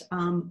that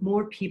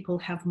more people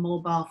have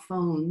mobile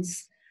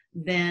phones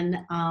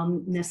than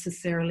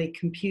necessarily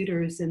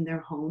computers in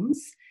their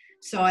homes.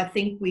 So I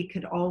think we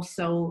could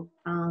also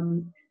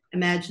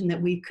imagine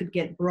that we could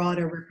get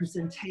broader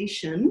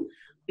representation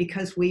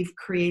because we've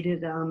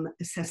created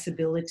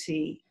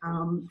accessibility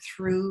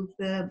through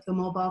the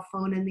mobile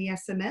phone and the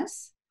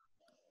SMS.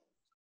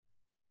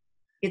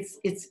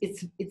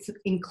 It's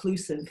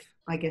inclusive,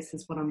 I guess,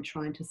 is what I'm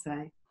trying to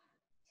say.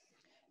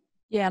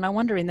 Yeah, and I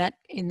wonder in that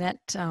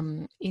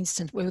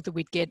instance whether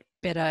we'd get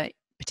better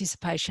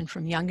participation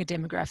from younger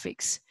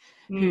demographics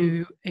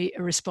who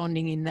are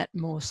responding in that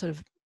more sort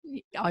of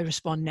I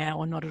respond now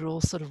or not at all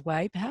sort of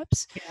way,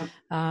 perhaps.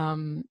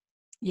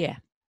 Yeah.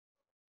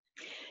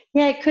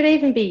 Yeah, it could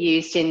even be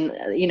used in,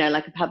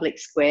 like a public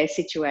square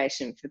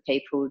situation for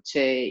people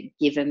to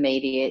give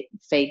immediate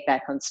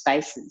feedback on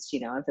spaces,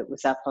 if it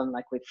was up on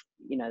like with,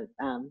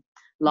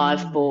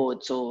 live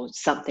boards or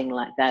something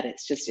like that.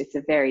 It's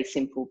a very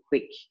simple,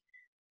 quick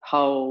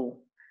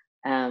whole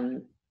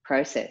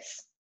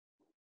process.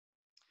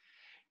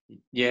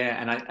 Yeah,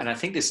 and I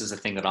think this is a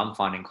thing that I'm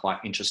finding quite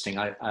interesting.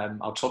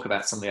 I'll talk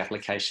about some of the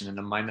application in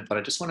a moment, but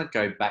I just want to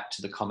go back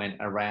to the comment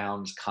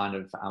around kind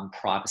of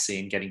privacy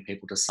and getting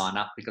people to sign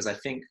up, because I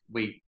think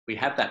we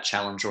have that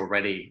challenge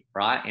already,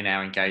 right, in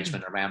our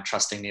engagement around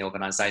trusting the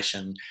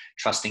organisation,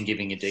 trusting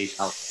giving your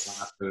details to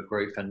sign up to a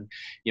group. And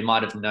you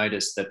might have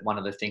noticed that one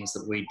of the things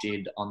that we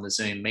did on the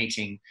Zoom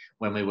meeting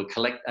when we were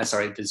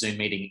the Zoom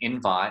meeting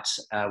invite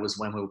was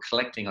when we were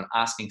collecting or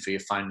asking for your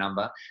phone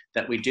number,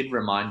 that we did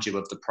remind you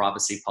of the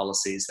privacy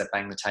policies that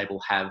Bang the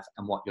Table have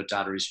and what your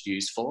data is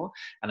used for.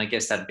 And I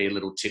guess that'd be a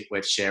little tip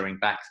worth sharing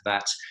back,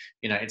 that,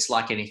 you know, it's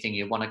like anything,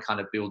 you want to kind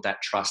of build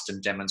that trust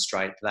and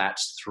demonstrate that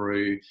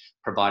through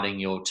providing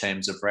your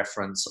terms of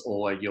reference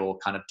or your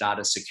kind of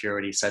data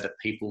security, so that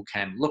people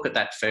can look at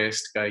that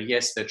first, go,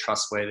 yes, they're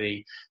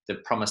trustworthy,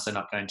 they've promised they're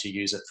not going to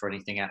use it for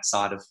anything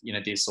outside of, you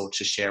know, this, or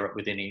to share it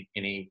with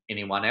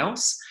anyone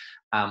else.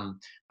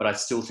 But I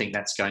still think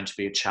that's going to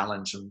be a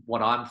challenge. And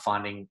what I'm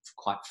finding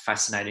quite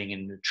fascinating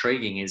and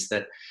intriguing is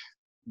that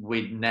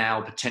we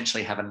now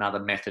potentially have another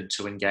method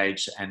to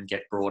engage and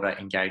get broader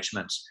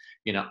engagement.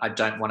 You know, I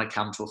don't want to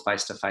come to a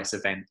face-to-face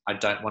event. I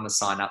don't want to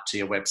sign up to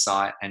your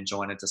website and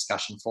join a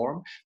discussion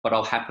forum, but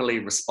I'll happily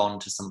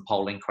respond to some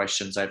polling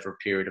questions over a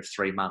period of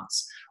 3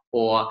 months.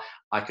 Or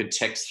I could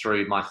text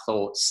through my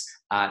thoughts,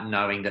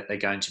 knowing that they're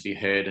going to be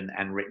heard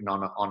and written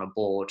on a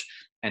board.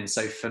 And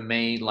so for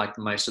me, like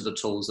most of the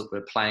tools that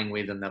we're playing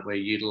with and that we're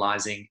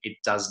utilising, it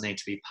does need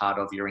to be part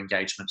of your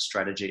engagement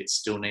strategy. It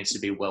still needs to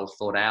be well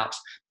thought out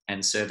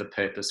and serve a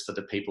purpose for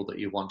the people that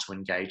you want to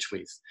engage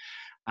with.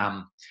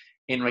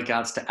 In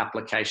regards to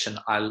application,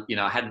 I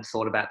hadn't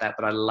thought about that,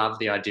 but I love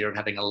the idea of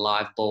having a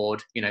live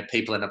board, you know,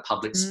 people in a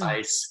public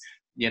space,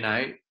 you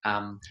know,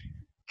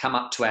 come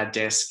up to our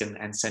desk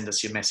and send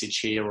us your message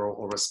here,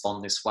 or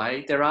respond this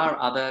way. There are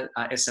other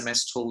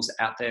SMS tools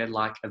out there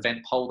like Event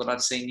Poll that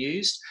I've seen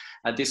used.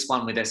 This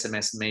one with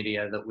SMS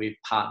Media that we've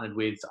partnered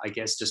with, I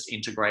guess, just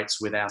integrates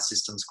with our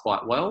systems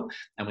quite well.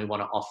 And we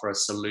want to offer a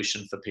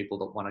solution for people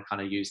that want to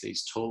kind of use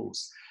these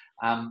tools.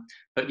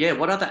 But yeah,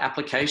 what other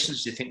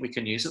applications do you think we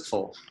can use it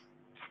for?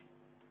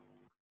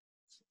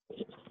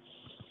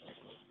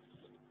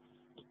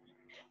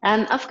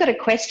 I've got a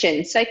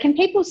question. So can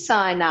people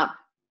sign up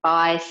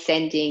by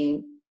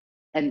sending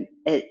an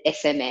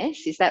SMS?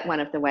 Is that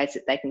one of the ways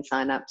that they can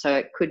sign up? So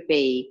it could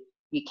be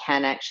you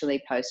can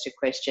actually post a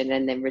question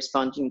and then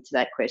responding to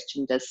that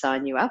question does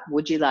sign you up.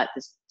 Would you like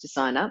to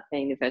sign up,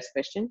 being the first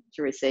question,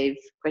 to receive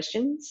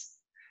questions?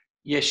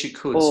 Yes, you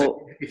could.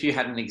 So if you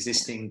had an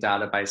existing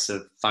database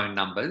of phone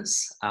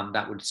numbers,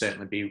 that would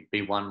certainly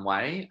be one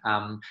way.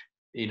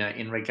 You know,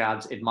 in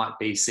regards, it might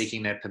be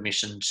seeking their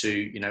permission to,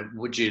 you know,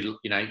 would you,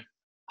 you know,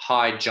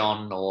 hi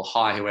John, or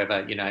hi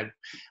whoever, you know,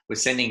 we're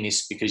sending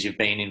this because you've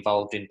been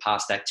involved in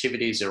past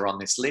activities or on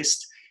this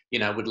list, you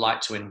know, would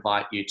like to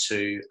invite you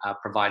to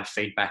provide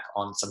feedback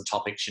on some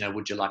topics, you know,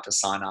 would you like to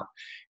sign up?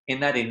 In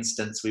that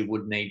instance, we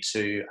would need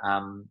to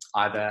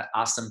either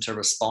ask them to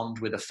respond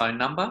with a phone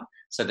number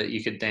so that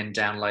you could then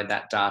download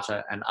that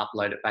data and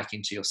upload it back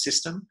into your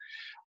system.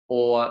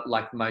 Or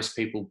like most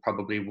people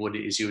probably would,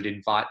 is you would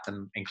invite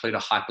them, include a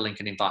hyperlink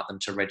and invite them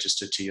to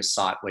register to your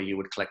site where you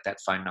would collect that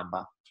phone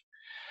number.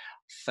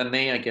 For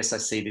me, I guess I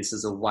see this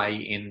as a way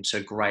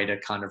into greater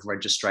kind of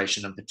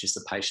registration and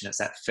participation. It's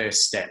that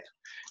first step.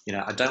 You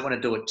know, I don't want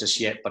to do it just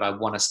yet, but I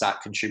want to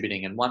start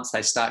contributing. And once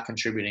they start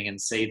contributing and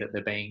see that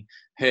they're being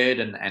heard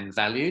and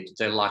valued,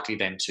 they're likely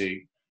then to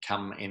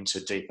come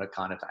into deeper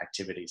kind of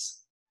activities.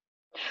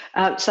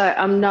 So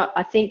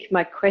I think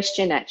my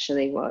question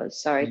actually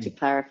was, sorry to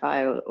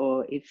clarify,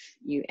 or if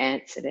you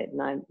answered it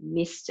and I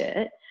missed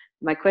it,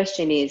 my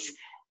question is,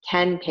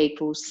 can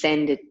people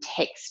send a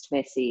text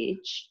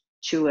message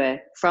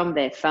from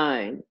their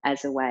phone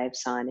as a way of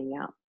signing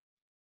up?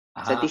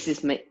 So this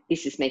is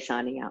me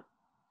signing up.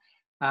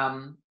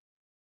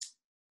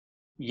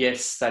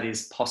 Yes, that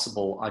is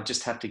possible. I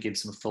just have to give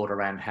some thought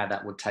around how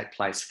that would take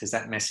place, because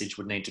that message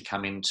would need to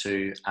come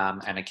into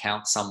an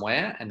account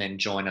somewhere and then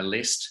join a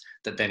list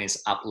that then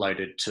is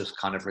uploaded to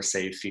kind of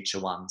receive future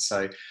ones.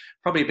 So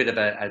probably a bit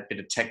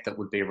of tech that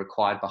would be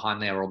required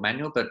behind there, or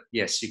manual, but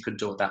yes, you could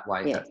do it that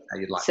way. Yeah. That's how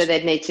you'd like so to.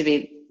 There'd need to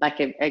be like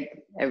a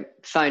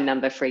phone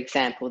number, for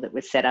example, that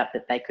was set up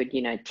that they could,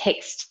 you know,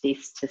 text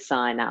this to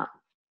sign up.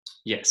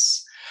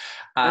 Yes.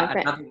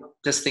 Okay.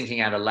 Just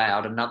thinking out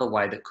aloud, another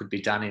way that could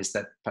be done is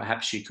that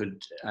perhaps you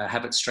could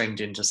have it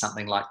streamed into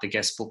something like the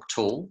guestbook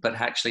tool, but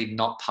actually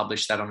not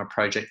publish that on a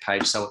project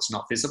page so it's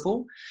not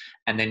visible.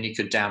 And then you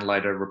could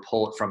download a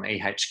report from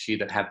EHQ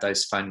that have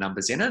those phone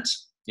numbers in it.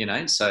 You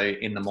know, so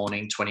in the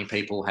morning, 20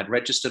 people had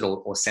registered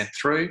or sent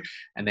through,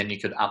 and then you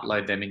could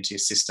upload them into your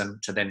system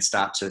to then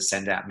start to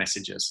send out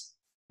messages.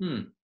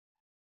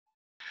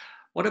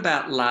 What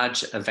about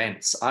large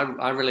events?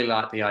 I really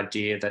like the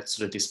idea that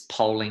sort of this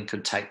polling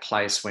could take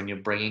place when you're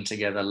bringing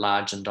together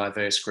large and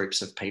diverse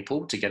groups of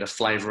people to get a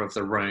flavour of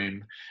the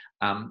room.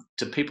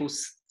 Do people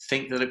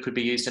think that it could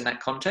be used in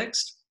that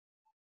context?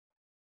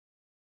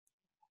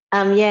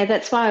 Yeah,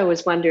 that's why I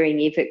was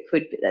wondering if it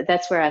could,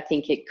 that's where I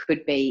think it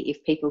could be,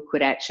 if people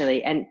could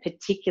actually, and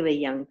particularly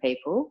young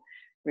people,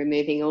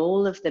 removing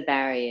all of the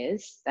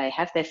barriers. They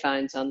have their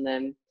phones on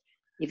them.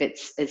 If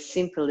it's as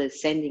simple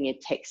as sending a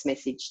text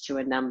message to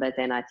a number,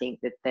 then I think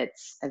that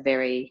that's a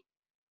very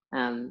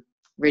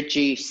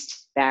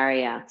reduced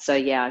barrier. So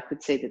yeah, I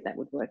could see that that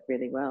would work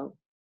really well.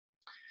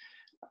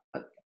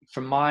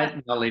 From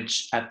my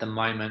knowledge at the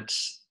moment,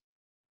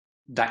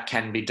 that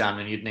can be done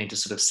and you'd need to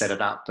sort of set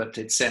it up, but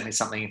it's certainly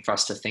something for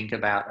us to think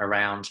about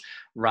around,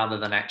 rather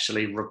than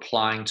actually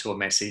replying to a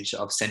message,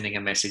 of sending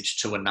a message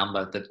to a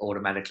number that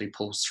automatically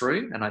pulls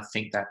through. And I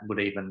think that would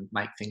even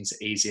make things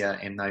easier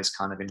in those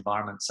kind of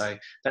environments. So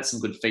that's some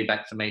good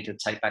feedback for me to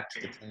take back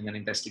to the team and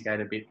investigate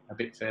a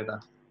bit further.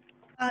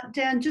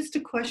 Dan, just a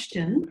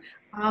question.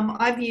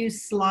 I've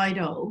used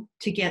Slido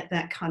to get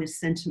that kind of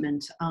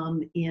sentiment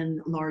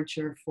in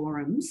larger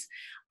forums.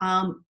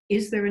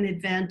 Is there an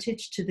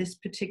advantage to this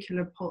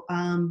particular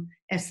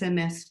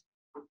SMS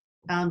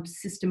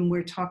system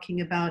we're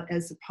talking about,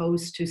 as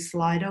opposed to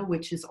Slido,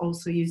 which is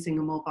also using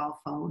a mobile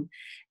phone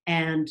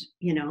and,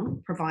 you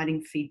know,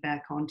 providing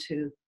feedback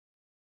onto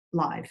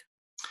live?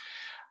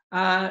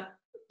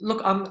 Look,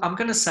 I'm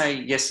going to say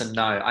yes and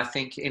no. I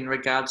think in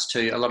regards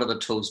to, a lot of the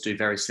tools do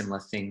very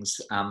similar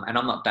things, and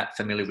I'm not that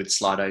familiar with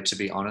Slido, to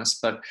be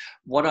honest. But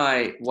what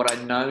I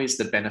know is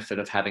the benefit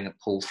of having it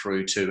pull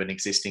through to an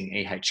existing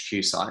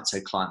EHQ site,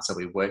 so clients that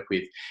we work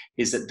with,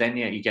 is that then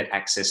you get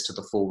access to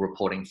the full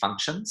reporting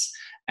functions,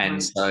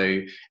 and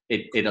so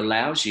it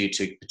allows you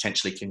to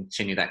potentially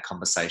continue that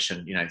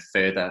conversation, you know,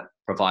 further,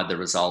 provide the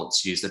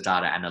results, use the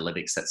data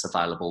analytics that's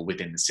available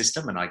within the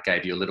system. And I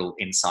gave you a little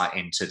insight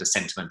into the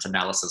sentiment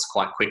analysis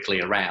quite quickly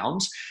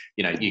around,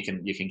 you know, you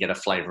can get a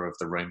flavour of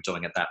the room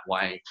doing it that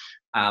way.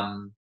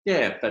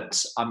 Yeah,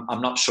 but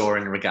I'm not sure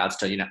in regards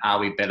to, you know, are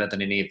we better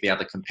than any of the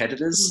other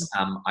competitors?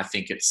 I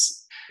think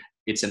it's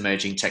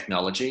emerging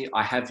technology.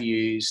 I have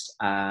used,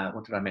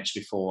 what did I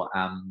mention before?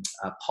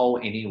 Poll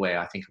Anywhere,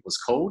 I think it was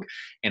called,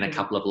 in a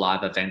couple of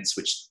live events,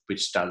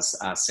 which does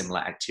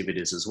similar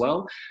activities as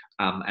well.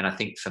 And I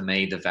think for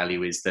me, the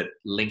value is that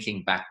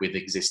linking back with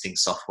existing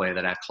software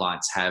that our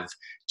clients have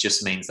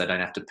just means they don't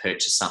have to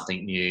purchase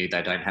something new.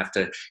 They don't have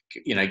to,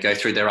 you know, go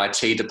through their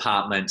IT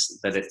department,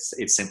 that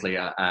it's simply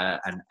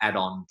an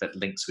add-on that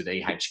links with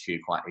EHQ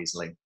quite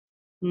easily.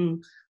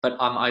 But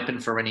I'm open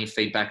for any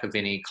feedback of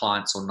any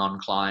clients or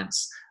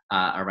non-clients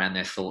around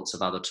their thoughts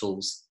of other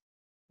tools.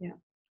 Yeah.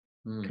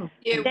 Cool.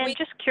 Yeah, Dan,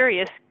 just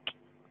curious.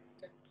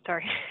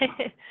 Sorry.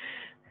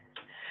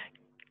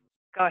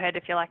 Go ahead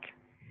if you like.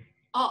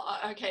 Oh,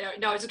 okay.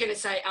 No, I was going to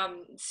say,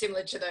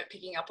 similar to that,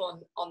 picking up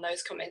on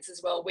those comments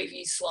as well, we've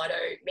used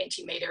Slido,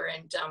 Mentimeter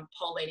and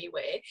Poll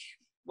Anywhere.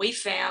 We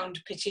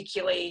found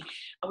particularly,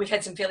 we've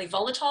had some fairly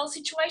volatile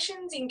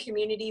situations in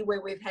community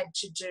where we've had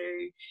to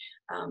do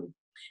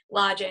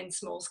large and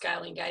small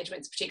scale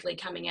engagements, particularly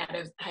coming out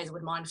of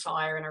Hazelwood Mine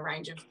Fire and a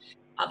range of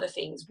other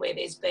things, where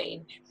there's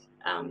been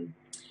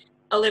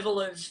a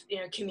level of, you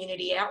know,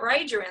 community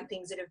outrage around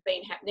things that have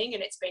been happening,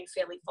 and it's been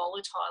fairly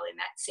volatile in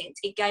that sense.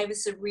 It gave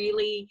us a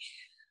really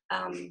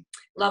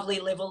lovely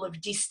level of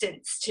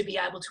distance to be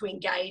able to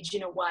engage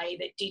in a way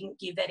that didn't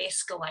give that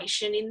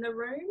escalation in the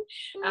room,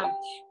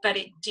 but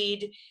it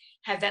did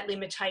have that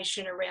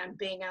limitation around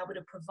being able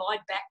to provide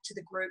back to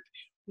the group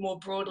more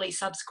broadly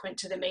subsequent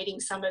to the meeting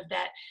some of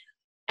that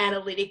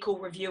analytical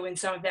review and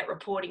some of that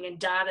reporting and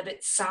data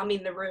that some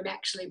in the room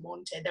actually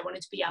wanted. They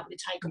wanted to be able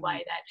to take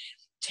away that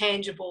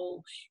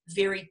tangible,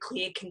 very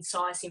clear,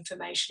 concise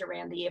information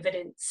around the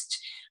evidenced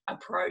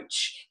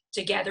approach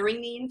to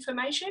gathering the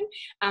information.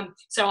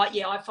 So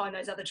I find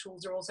those other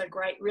tools are also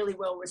great, really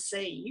well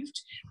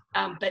received,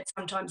 but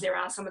sometimes there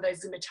are some of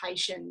those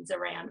limitations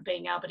around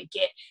being able to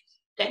get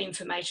that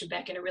information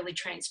back in a really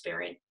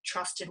transparent,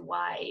 trusted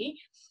way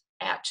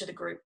out to the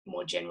group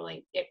more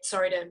generally. Yep,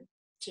 sorry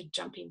to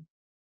jump in.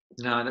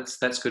 No,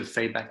 that's good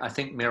feedback. I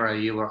think, Miro,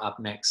 you were up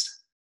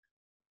next.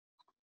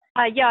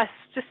 Yeah, I was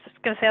just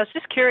going to say, I was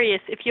just curious,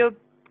 if you're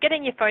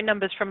getting your phone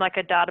numbers from like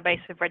a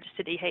database of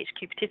registered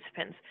EHQ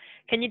participants,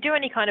 can you do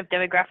any kind of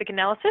demographic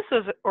analysis,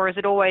 or is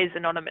it always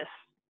anonymous,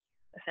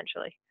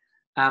 essentially?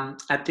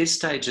 At this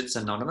stage, it's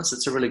anonymous.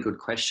 It's a really good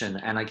question.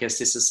 And I guess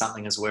this is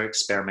something, as we're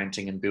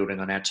experimenting and building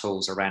on our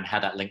tools around how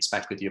that links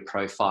back with your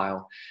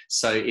profile.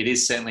 So it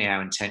is certainly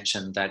our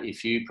intention that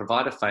if you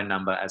provide a phone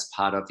number as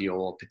part of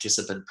your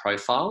participant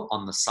profile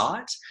on the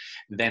site,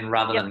 then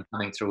rather than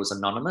coming through as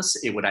anonymous,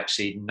 it would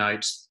actually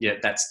note, yeah,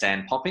 that's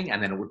Dan Popping,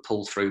 and then it would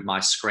pull through my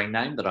screen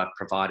name that I've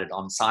provided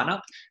on sign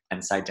up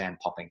and say Dan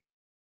Popping.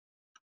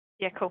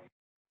 Yeah, cool.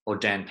 Or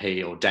Dan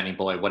P or Danny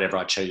Boy, whatever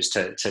I choose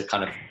to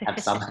kind of have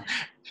some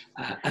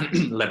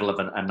level of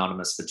an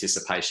anonymous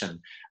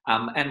participation.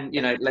 And,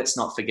 you know, let's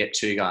not forget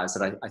too, guys,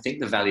 that I think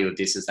the value of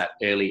this is that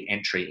early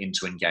entry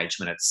into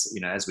engagement. It's,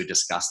 you know, as we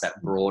discussed,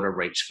 that broader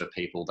reach for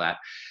people that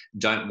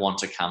don't want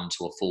to come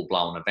to a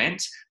full-blown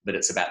event, but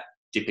it's about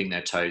dipping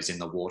their toes in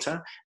the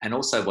water. And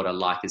also what I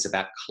like is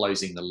about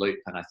closing the loop.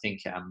 And I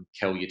think,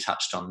 Kel, you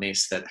touched on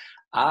this, that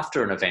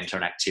after an event or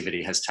an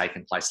activity has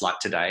taken place like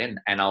today,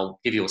 and I'll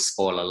give you a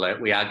spoiler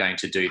alert, we are going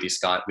to do this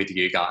with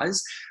you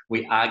guys.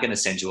 We are going to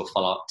send you a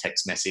follow-up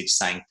text message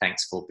saying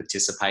thanks for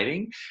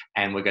participating,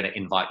 and we're going to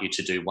invite you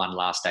to do one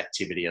last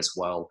activity as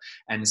well.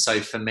 And so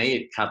for me,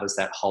 it covers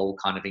that whole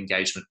kind of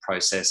engagement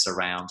process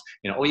around,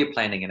 all your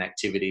planning and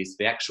activities,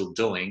 the actual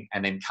doing,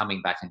 and then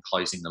coming back and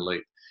closing the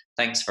loop.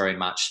 Thanks very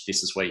much.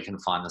 This is where you can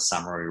find the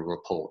summary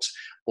report.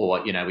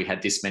 Or, we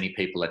had this many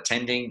people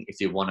attending.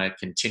 If you want to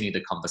continue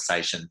the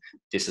conversation,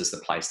 this is the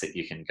place that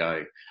you can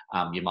go.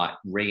 You might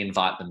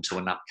re-invite them to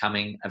an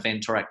upcoming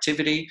event or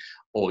activity,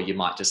 or you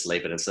might just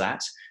leave it as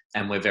that.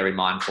 And we're very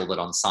mindful that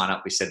on sign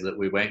up, we said that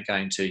we weren't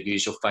going to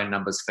use your phone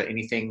numbers for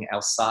anything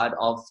outside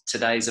of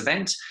today's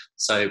event.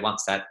 So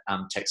once that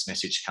text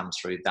message comes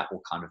through, that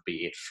will kind of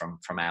be it from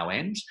our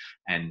end.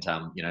 And,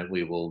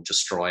 we will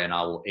destroy and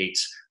I will eat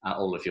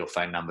all of your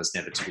phone numbers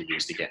never to be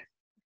used again.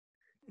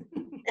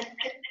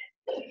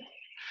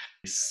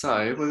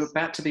 So we're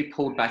about to be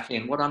pulled back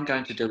in. What I'm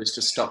going to do is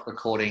to stop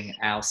recording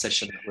our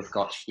session that we've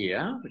got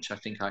here, which I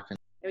think I can.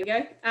 There we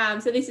go.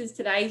 So this is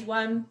today's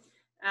one.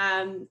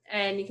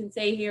 And you can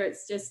see here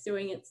it's just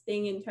doing its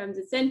thing in terms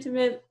of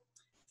sentiment.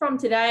 From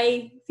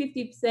today,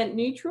 50%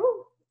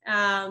 neutral,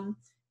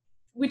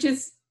 which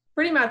is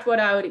pretty much what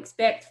I would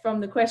expect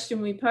from the question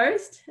we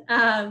posed.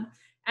 And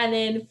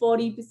then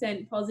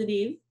 40%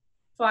 positive,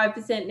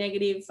 5%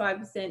 negative,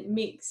 5%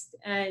 mixed.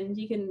 And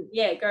you can,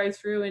 go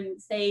through and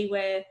see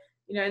where,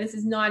 this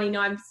is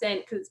 99%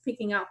 because it's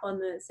picking up on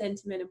the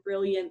sentiment of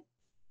brilliant.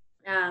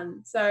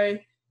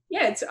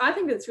 I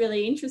think it's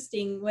really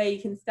interesting where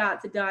you can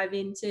start to dive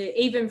into,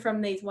 even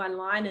from these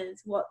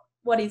one-liners,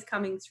 what is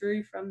coming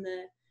through from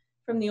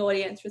the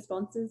audience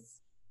responses.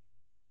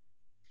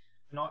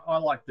 And I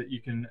like that you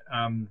can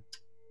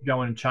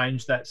go and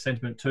change that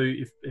sentiment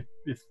too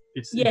if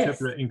it's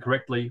interpreted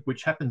incorrectly,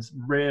 which happens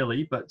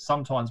rarely, but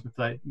sometimes if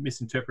they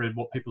misinterpreted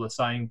what people are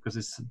saying because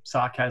there's some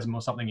sarcasm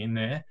or something in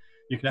there,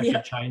 you can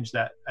actually change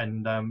that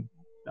and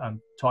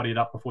tidy it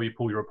up before you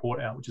pull your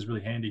report out, which is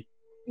really handy.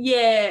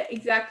 Yeah,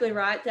 exactly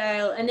right,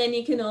 Dale. And then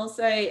you can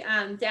also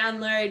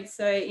download,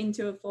 so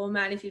into a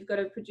format, if you've got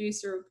to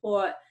produce a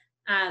report,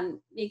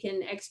 you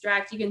can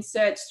extract, you can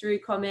search through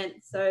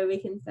comments. So we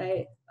can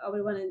say,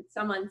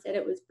 someone said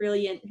it was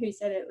brilliant, who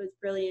said it was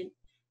brilliant,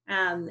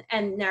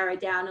 and narrow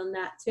down on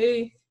that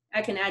too.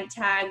 I can add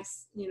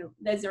tags,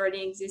 there's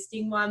already an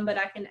existing one, but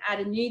I can add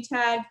a new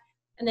tag,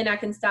 and then I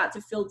can start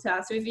to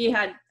filter. So if you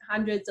had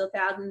hundreds or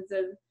thousands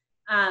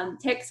of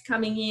text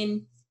coming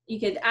in, you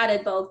could add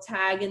a bulk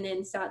tag and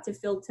then start to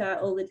filter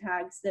all the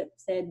tags that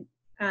said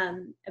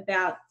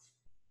about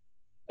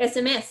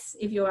SMS,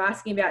 if you're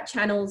asking about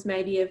channels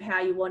maybe of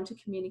how you want to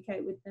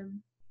communicate with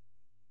them.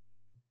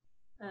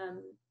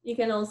 You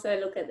can also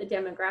look at the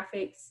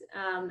demographics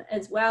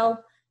as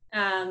well.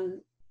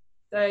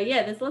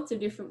 There's lots of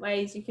different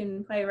ways you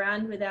can play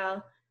around with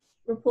our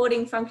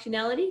reporting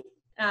functionality.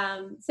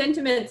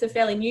 Sentiments are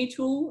fairly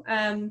neutral.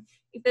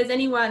 If there's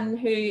anyone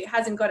who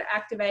hasn't got it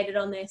activated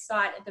on their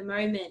site at the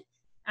moment,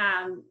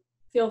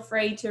 feel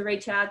free to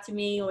reach out to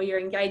me or your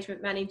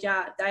engagement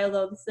manager. Dale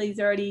obviously is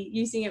already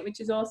using it,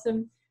 which is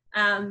awesome.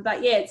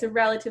 It's a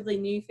relatively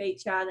new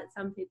feature that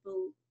some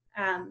people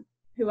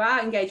who are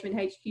Engagement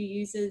HQ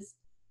users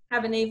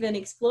haven't even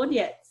explored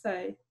yet.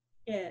 So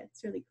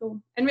it's really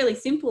cool and really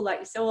simple. Like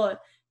you saw,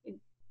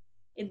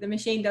 the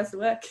machine does the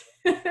work.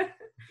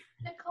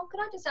 Nicole, can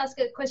I just ask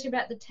a question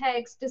about the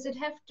tags?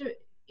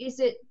 Is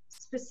it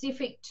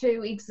specific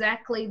to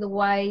exactly the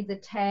way the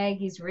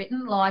tag is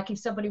written? Like if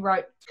somebody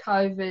wrote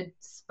COVID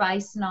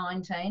space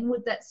 19,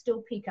 would that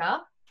still pick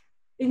up?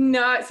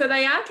 No, so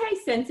they are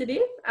case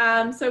sensitive.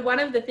 So one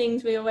of the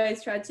things we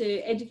always try to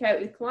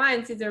educate with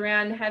clients is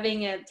around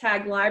having a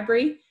tag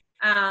library,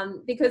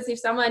 because if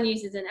someone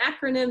uses an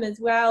acronym as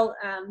well,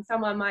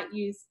 someone might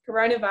use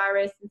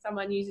coronavirus and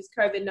someone uses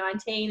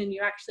COVID-19, and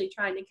you're actually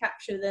trying to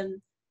capture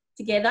them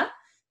together.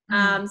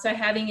 So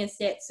having a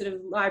set sort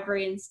of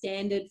library and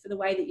standard for the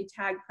way that you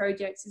tag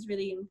projects is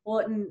really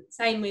important.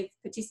 Same with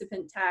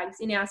participant tags.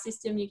 In our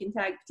system, you can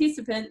tag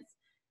participants,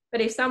 but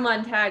if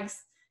someone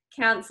tags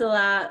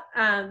councillor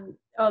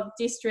of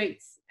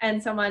districts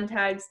and someone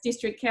tags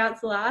district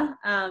councillor,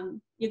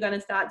 you're going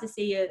to start to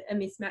see a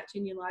mismatch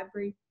in your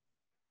library.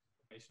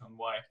 On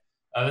why.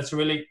 That's a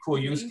really cool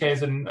use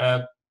case, and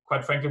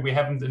quite frankly, we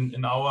haven't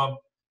in our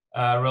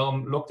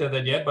realm looked at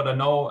that yet, but I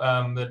know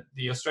that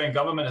the Australian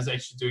government is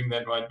actually doing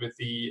that, right? With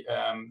the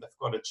they've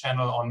got a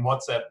channel on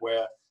WhatsApp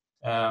where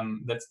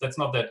that's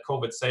not that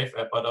COVID safe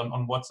app, but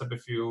on WhatsApp,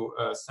 if you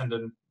send to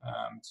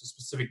a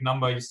specific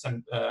number, you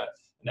send an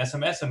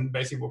SMS, and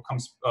basically what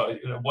comes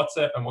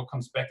WhatsApp, and what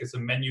comes back is a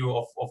menu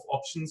of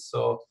options.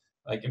 So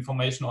like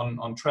information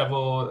on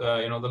travel,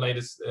 the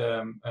latest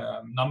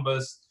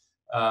numbers,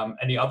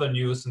 any other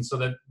news, and so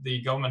that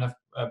the government have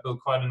built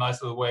quite a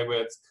nice little way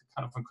where it's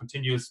kind of a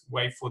continuous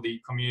way for the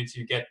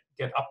community to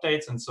get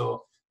updates. And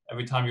so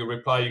every time you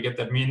reply, you get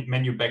that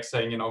menu back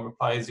saying,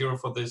 reply 0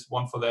 for this,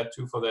 1 for that,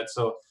 2 for that.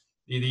 So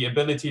the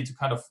ability to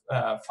kind of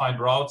find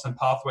routes and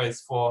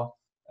pathways for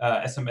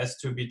SMS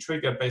to be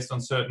triggered based on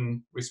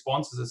certain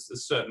responses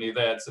is certainly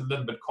there. It's a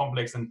little bit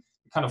complex and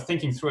kind of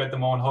thinking through at the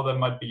moment how that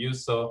might be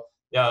used. So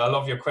yeah, I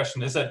love your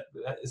question. Is that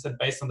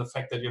based on the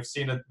fact that you've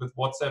seen it with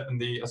WhatsApp and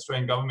the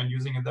Australian government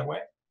using it that way?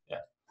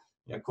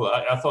 Yeah, cool.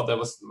 I thought that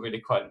was really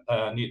quite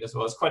neat as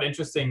well. It's quite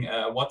interesting.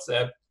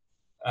 WhatsApp.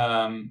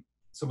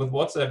 So with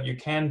WhatsApp, you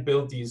can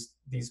build these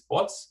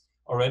bots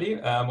already.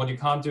 What you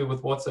can't do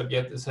with WhatsApp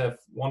yet is have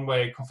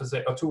one-way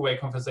conversation or two-way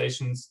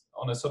conversations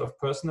on a sort of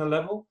personal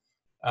level.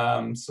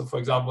 So for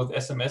example, with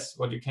SMS,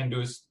 what you can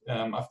do is,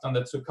 I've done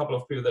that to a couple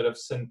of people that have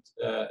sent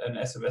an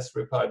SMS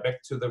reply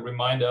back to the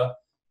reminder,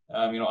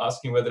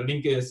 asking where the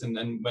link is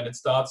and when it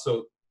starts.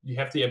 So you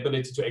have the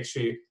ability to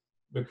actually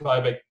reply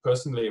back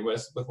personally,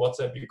 whereas with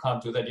WhatsApp, you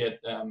can't do that yet.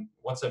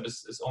 WhatsApp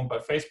is owned by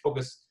Facebook,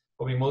 as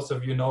probably most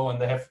of you know,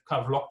 and they have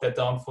kind of locked that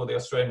down for the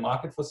Australian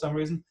market for some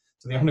reason.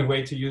 So the only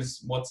way to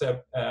use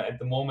WhatsApp at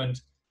the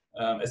moment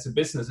as a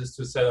business is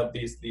to set up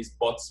these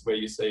bots where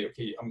you say,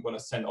 okay, I'm going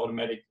to send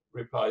automatic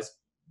replies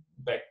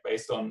back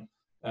based on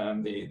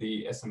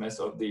the SMS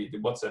or the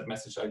WhatsApp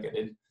message I get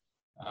in.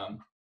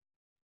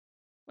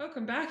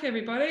 Welcome back,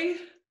 everybody.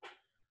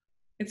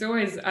 It's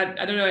always, I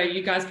don't know,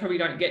 you guys probably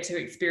don't get to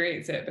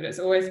experience it, but it's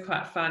always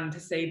quite fun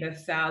to see the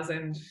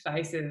 1,000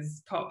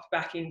 faces pop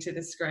back into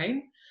the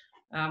screen.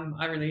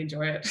 I really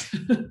enjoy it.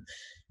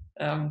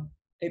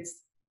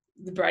 It's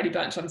the Brady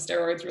Bunch on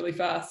steroids really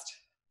fast.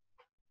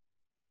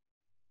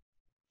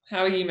 How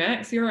are you,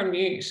 Max? You're on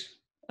mute.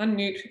 I'll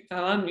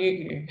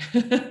unmute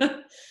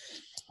you.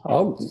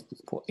 Oh,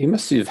 he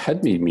must have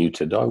had me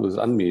muted. I was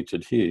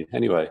unmuted here.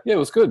 Anyway, yeah, it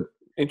was good.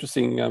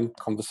 Interesting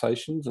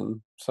conversations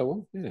and so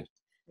on. Yeah.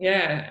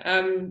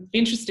 Yeah,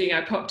 interesting.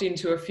 I popped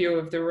into a few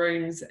of the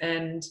rooms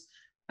and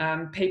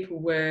people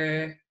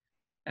were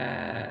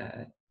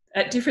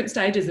at different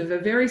stages of a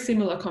very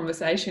similar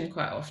conversation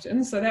quite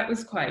often. So that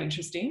was quite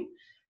interesting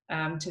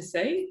to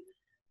see.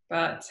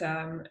 But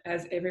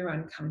as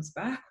everyone comes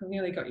back, we've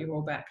nearly got you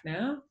all back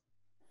now.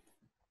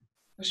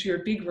 Gosh, you're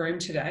a big room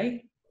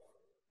today.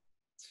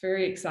 It's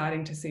very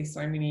exciting to see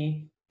so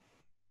many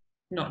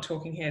not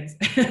talking heads.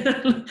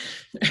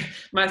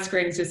 My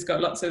screen's just got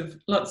lots of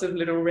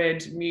little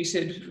red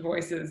muted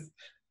voices.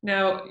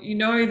 Now, you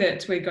know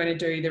that we're going to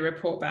do the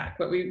report back,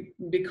 but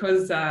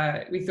because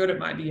we thought it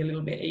might be a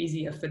little bit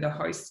easier for the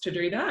hosts to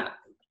do that.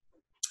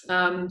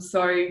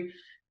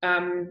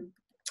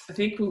 I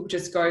think we'll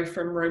just go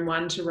from room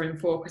 1 to room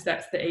 4 because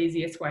that's the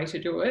easiest way to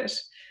do it.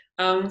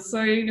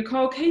 So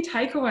Nicole, key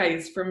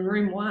takeaways from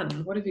room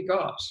 1, what have you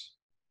got?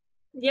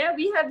 Yeah,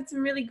 we had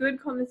some really good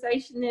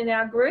conversation in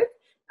our group.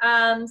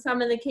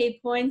 Some of the key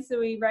points that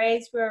we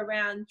raised were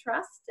around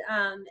trust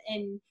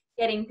and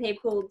getting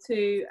people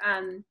to,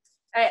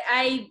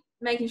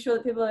 making sure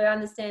that people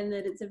understand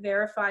that it's a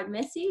verified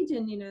message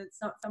and,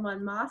 it's not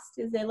someone masked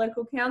as their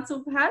local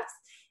council perhaps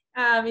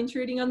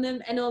intruding on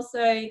them. And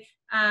also,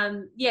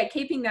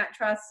 keeping that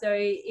trust. So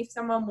if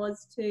someone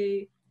was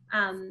to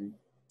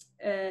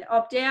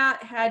opt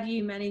out, how do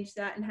you manage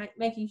that and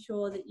making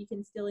sure that you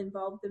can still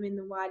involve them in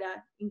the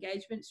wider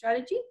engagement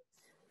strategy?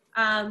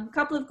 A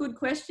couple of good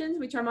questions,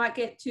 which I might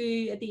get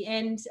to at the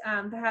end.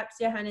 Perhaps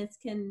Johannes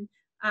can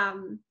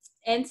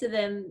answer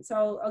them,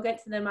 so I'll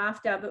get to them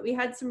after. But we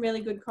had some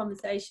really good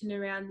conversation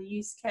around the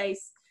use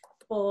case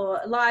for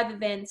live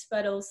events,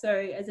 but also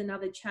as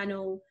another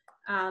channel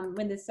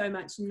when there's so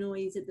much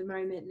noise at the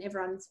moment and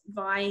everyone's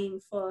vying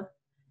for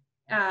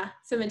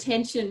some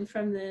attention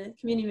from the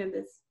community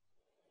members.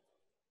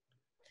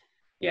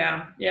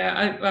 Yeah,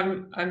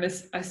 I'm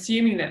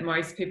assuming that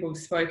most people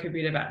spoke a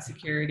bit about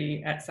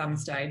security at some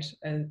stage,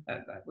 and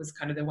that was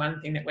kind of the one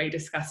thing that we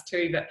discussed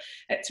too. But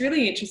it's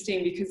really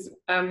interesting because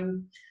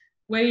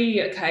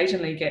we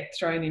occasionally get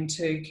thrown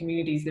into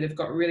communities that have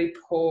got really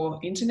poor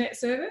internet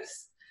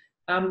service,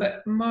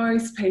 but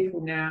most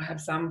people now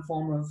have some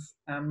form of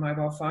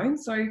mobile phone.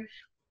 So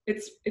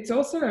it's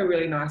also a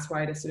really nice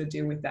way to sort of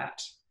deal with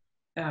that.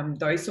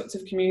 Those sorts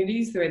of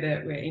communities where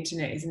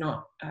internet is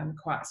not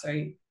quite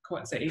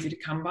so easy to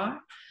come by.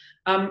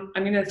 I'm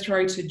going to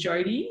throw to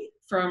Jody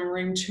from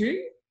room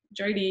 2.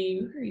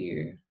 Jody, where are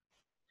you?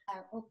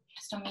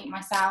 Just unmute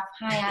myself.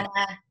 Hi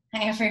Anna.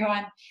 Hi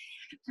everyone.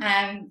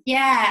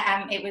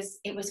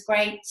 It was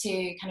great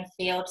to kind of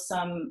field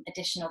some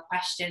additional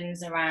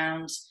questions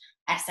around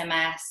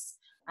SMS.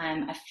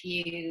 A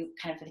few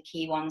kind of the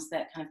key ones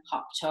that kind of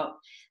popped up,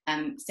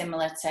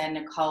 similar to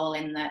Nicole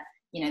in that,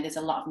 there's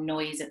a lot of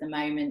noise at the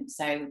moment.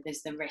 So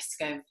there's the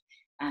risk of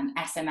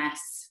SMS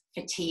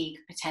fatigue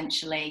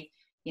potentially,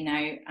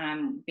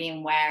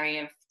 being wary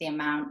of the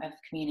amount of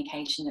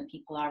communication that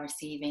people are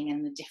receiving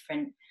and the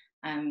different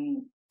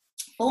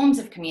forms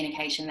of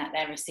communication that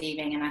they're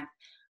receiving. And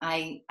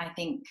I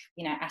think,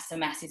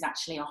 SMS is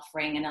actually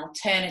offering an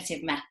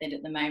alternative method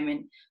at the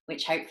moment,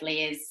 which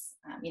hopefully is,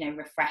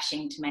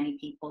 refreshing to many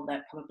people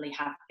that probably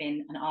have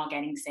been and are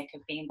getting sick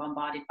of being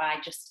bombarded by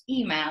just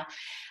email.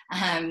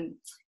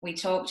 We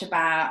talked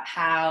about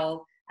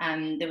how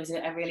there was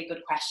a really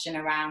good question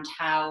around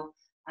how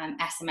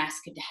SMS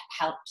could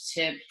help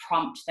to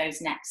prompt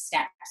those next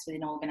steps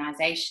within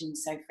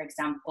organisations. So, for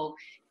example,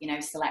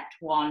 select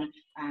one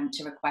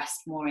to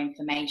request more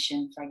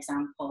information, for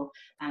example.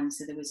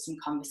 So there was some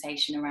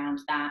conversation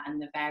around that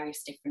and the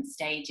various different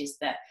stages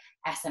that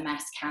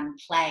SMS can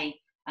play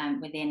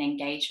within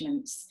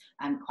engagements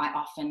quite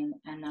often.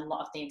 And a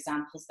lot of the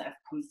examples that have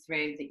come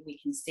through that we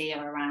can see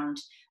are around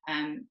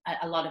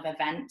a lot of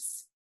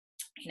events,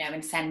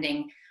 and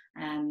sending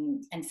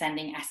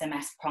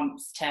SMS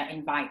prompts to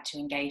invite to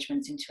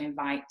engagements and to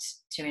invite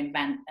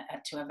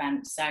to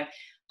events. So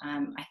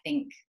I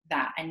think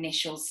that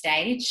initial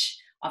stage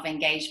of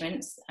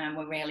engagements,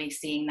 we're really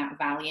seeing that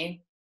value,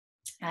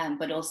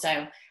 but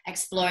also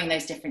exploring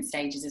those different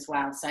stages as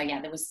well. So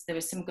yeah, there was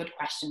some good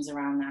questions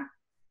around that.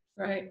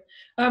 Right.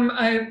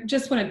 I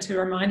just wanted to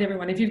remind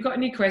everyone, if you've got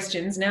any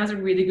questions, now's a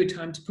really good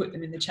time to put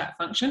them in the chat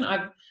function.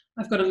 I've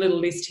got a little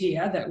list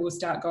here that we'll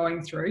start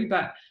going through,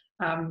 but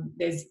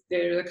there's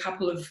a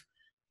couple of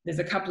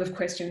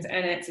questions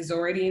and answers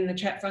already in the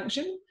chat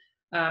function.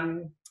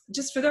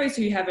 Just for those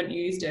who haven't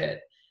used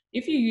it,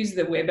 if you use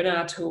the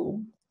webinar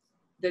tool,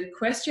 the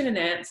question and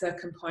answer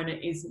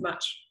component is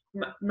much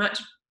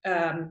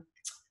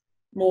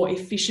more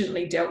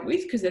efficiently dealt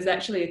with, because there's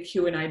actually a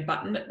Q&A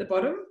button at the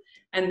bottom,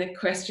 and the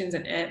questions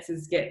and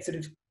answers get sort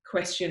of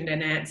questioned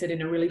and answered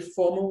in a really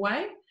formal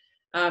way.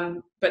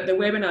 But the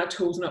webinar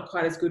tool's not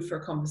quite as good for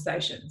a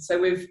conversation. So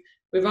we've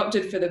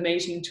opted for the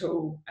meeting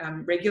tool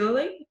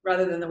regularly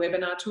rather than the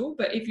webinar tool.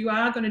 But if you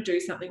are going to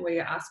do something where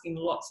you're asking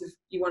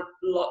you want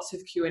lots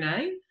of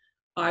Q&A,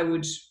 I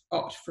would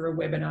opt for a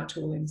webinar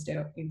tool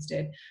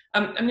instead.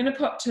 I'm going to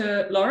pop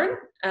to Lauren,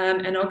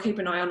 and I'll keep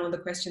an eye on all the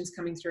questions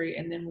coming through,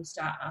 and then we'll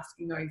start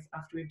asking those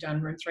after we've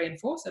done room 3 and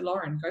 4. So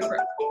Lauren, go for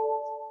it.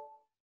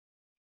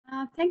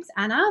 Thanks,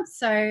 Anna.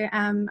 So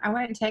I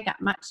won't take up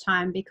much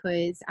time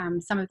because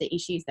some of the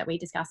issues that we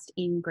discussed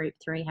in group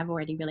 3 have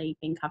already really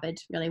been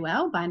covered really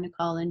well by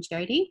Nicole and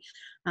Jodie,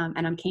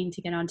 and I'm keen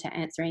to get on to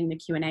answering the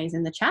Q&As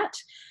in the chat.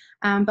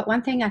 But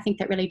one thing I think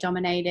that really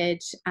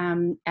dominated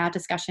our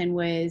discussion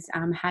was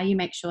how you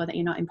make sure that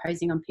you're not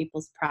imposing on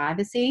people's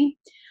privacy,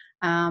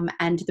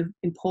 and the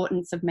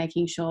importance of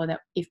making sure that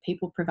if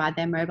people provide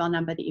their mobile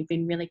number, that you've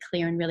been really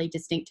clear and really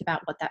distinct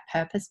about what that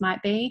purpose might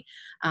be,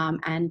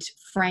 and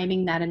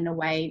framing that in a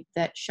way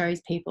that shows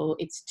people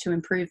it's to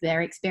improve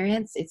their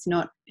experience. It's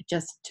not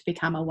just to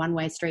become a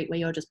one-way street where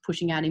you're just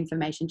pushing out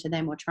information to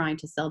them or trying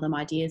to sell them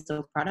ideas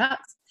or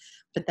products,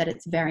 but that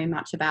it's very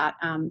much about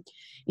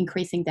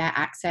increasing their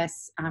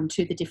access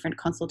to the different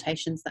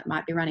consultations that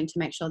might be running to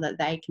make sure that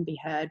they can be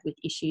heard with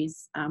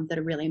issues that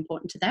are really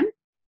important to them.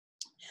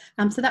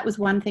 So that was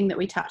one thing that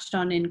we touched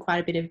on in quite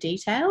a bit of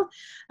detail.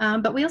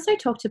 But we also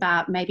talked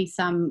about maybe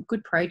some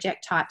good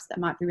project types that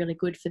might be really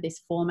good for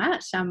this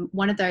format.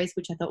 One of those,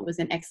 which I thought was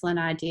an excellent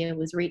idea,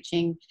 was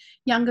reaching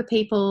younger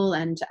people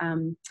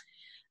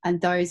and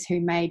those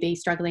who may be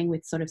struggling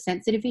with sort of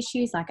sensitive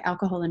issues like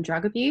alcohol and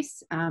drug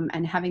abuse,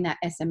 and having that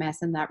SMS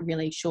and that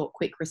really short,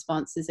 quick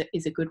response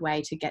is a good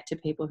way to get to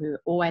people who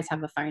always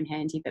have a phone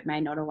handy but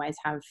may not always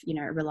have,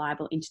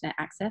 reliable internet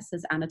access,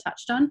 as Anna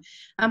touched on.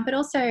 But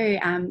also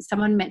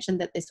someone mentioned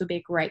that this would be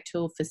a great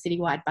tool for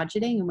citywide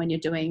budgeting, and when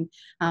you're doing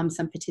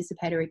some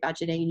participatory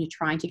budgeting and you're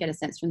trying to get a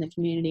sense from the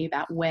community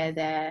about where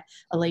their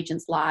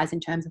allegiance lies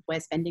in terms of where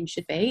spending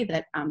should be,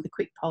 that the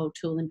quick poll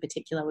tool in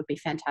particular would be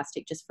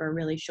fantastic just for a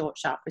really short,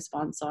 sharp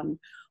response on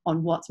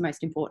what's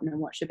most important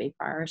and what should be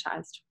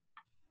prioritised.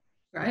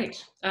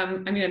 Great.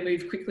 I'm going to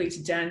move quickly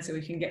to Dan so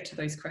we can get to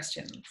those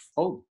questions.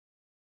 Oh,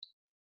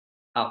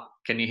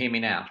 can you hear me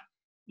now?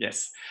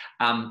 Yes.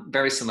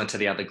 Very similar to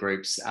the other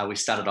groups, we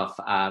started off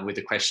with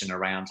a question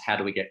around how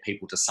do we get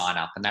people to sign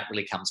up, and that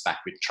really comes back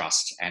with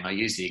trust. And I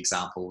use the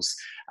examples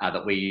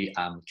that we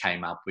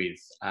came up with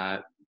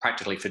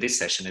practically for this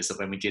session, is that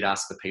when we did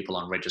ask the people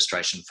on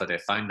registration for their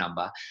phone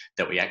number,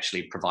 that we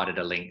actually provided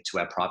a link to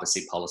our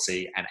privacy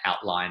policy and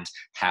outlined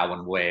how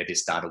and where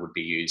this data would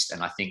be used.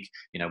 And I think,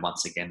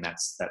 once again,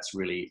 that's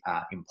really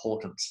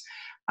important.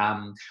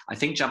 I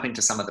think jumping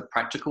to some of the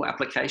practical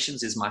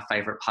applications is my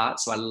favourite part.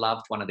 So I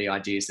loved one of the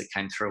ideas that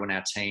came through in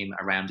our team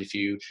around if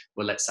you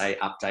were, let's say,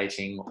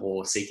 updating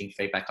or seeking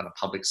feedback on a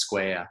public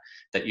square,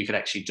 that you could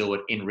actually do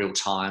it in real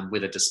time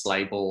with a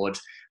display board,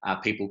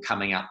 people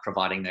coming up,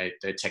 providing their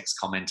text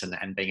comment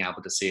and being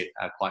able to see it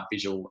quite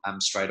visual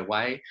straight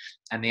away.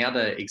 And the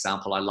other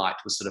example I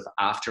liked was sort of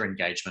after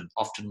engagement.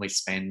 Often we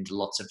spend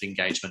lots of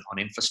engagement on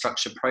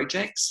infrastructure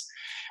projects.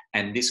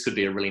 And this could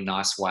be a really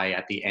nice way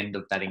at the end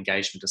of that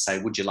engagement to say,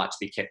 would you like to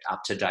be kept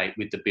up to date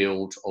with the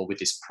build or with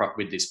this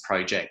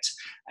project?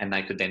 And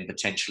they could then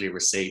potentially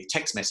receive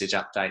text message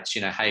updates,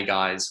 hey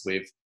guys,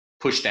 we've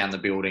pushed down the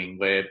building,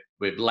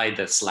 we've laid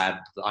the slab,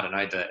 I don't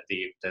know,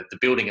 the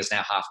building is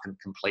now half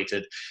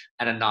completed,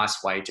 and a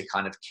nice way to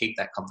kind of keep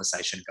that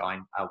conversation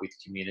going with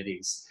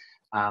communities.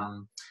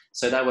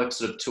 So they were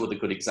sort of two of the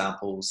good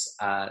examples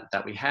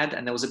that we had.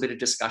 And there was a bit of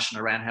discussion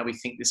around how we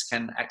think this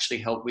can actually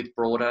help with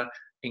broader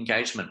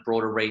engagement,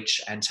 broader reach,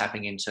 and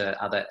tapping into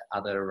other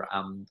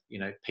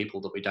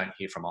people that we don't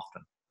hear from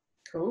often.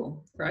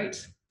 Cool,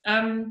 great. So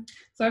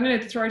I'm going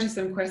to throw to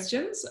some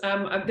questions.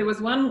 There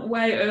was one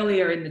way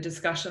earlier in the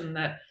discussion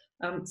that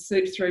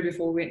slipped through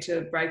before we went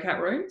to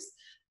breakout rooms,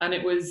 and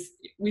it was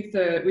with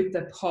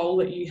the poll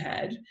that you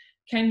had.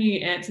 Can you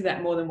answer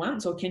that more than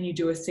once, or can you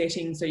do a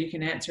setting so you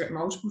can answer it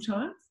multiple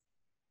times?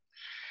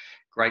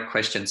 Great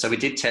question. So we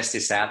did test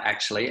this out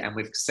actually, and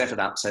we've set it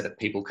up so that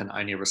people can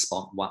only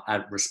respond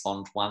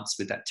once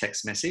with that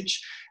text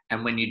message.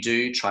 And when you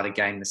do try to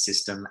game the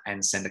system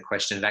and send a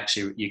question, it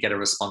actually, you get a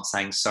response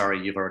saying,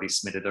 sorry, you've already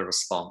submitted a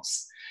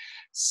response.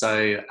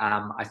 So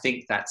I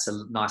think that's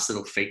a nice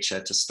little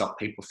feature to stop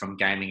people from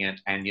gaming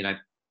it and, you know,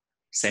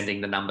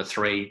 sending the number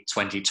 3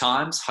 20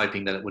 times,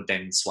 hoping that it would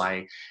then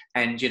sway.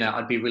 And, you know,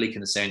 I'd be really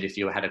concerned if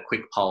you had a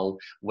quick poll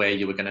where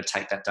you were going to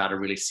take that data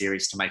really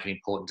serious to make an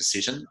important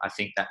decision. I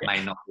think that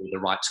may not be the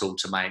right tool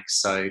to make.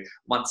 So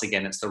once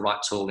again, it's the right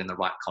tool in the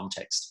right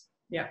context.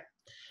 Yeah.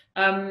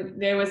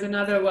 There was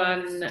another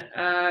one.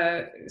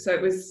 So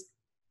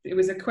it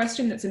was a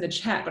question that's in the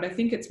chat, but I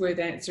think it's worth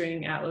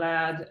answering out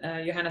loud.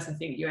 Johannes, I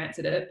think you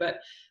answered it, but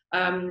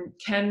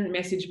can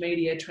message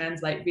media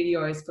translate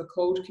videos for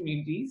called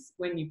communities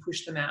when you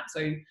push them out?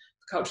 So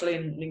culturally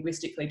and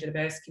linguistically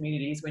diverse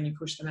communities, when you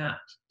push them out,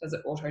 does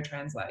it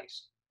auto-translate?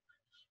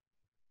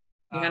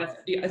 Johannes,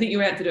 I think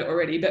you answered it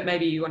already, but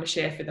maybe you want to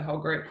share for the whole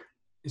group.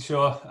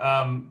 Sure.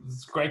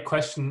 It's a great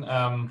question.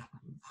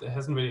 It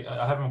hasn't really,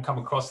 I haven't come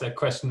across that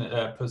question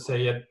per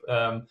se yet.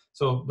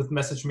 So with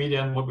message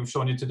media and what we've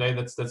shown you today,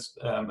 that's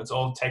it's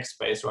all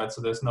text-based, right?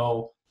 So there's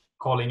no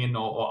calling in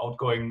or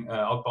outgoing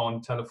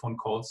outbound telephone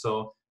calls.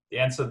 So the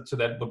answer to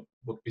that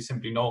would be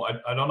simply no.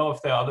 I don't know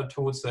if there are other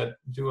tools that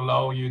do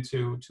allow you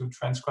to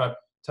transcribe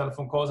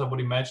telephone calls. I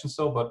would imagine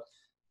so, but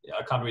yeah,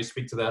 I can't really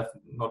speak to that.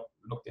 Not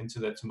looked into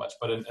that too much.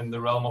 But in the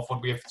realm of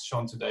what we have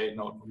shown today,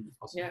 no, it wouldn't be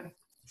possible. Yeah.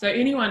 So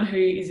anyone who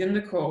is in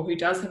the call who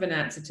does have an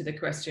answer to the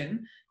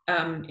question,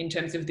 in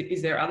terms of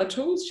is there other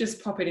tools,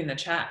 just pop it in the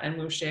chat and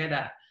we'll share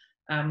that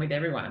with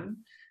everyone.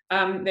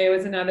 There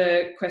was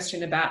another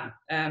question about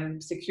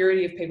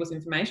security of people's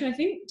information. I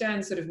think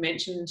Dan sort of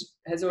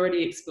has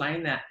already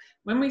explained that.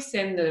 When we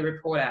send the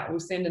report out, we'll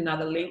send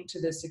another link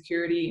to the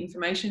security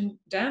information,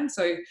 Dan,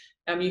 so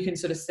you can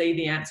sort of see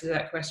the answer to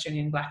that question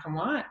in black and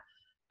white.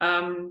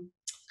 And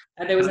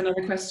there was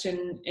another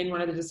question in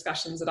one of the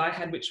discussions that I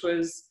had, which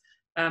was,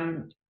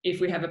 if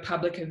we have a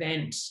public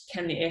event,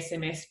 can the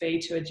SMS be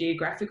to a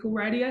geographical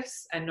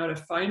radius and not a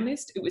phone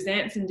list? It was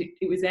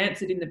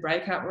answered in the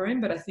breakout room,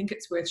 but I think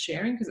it's worth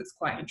sharing because it's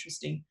quite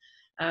interesting.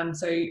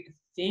 So I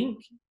think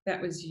that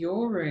was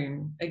your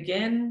room.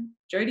 Again,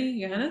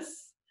 Jody,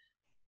 Johannes?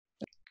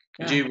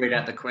 Could you read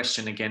out the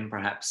question again,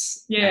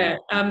 perhaps? Yeah,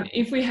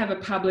 if we have a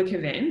public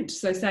event,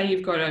 so say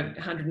you've got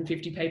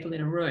 150 people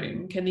in a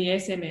room, can the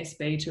SMS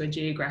be to a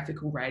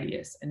geographical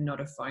radius and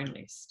not a phone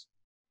list?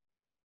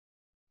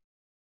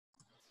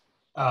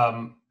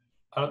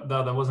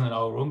 That wasn't in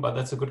our room, but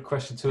that's a good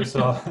question too. So,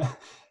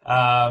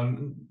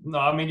 no,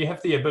 I mean, you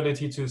have the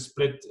ability to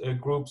split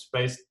groups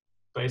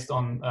based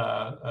on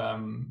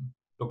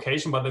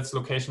location, but that's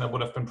location that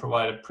would have been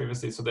provided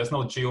previously. So there's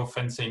no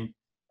geofencing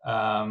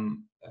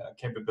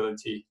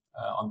capability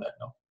on that,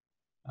 no.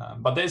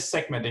 But there's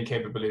segmenting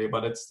capability,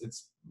 but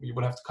it's you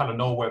would have to kind of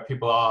know where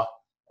people are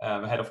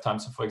ahead of time.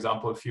 So, for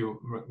example, if you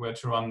were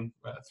to run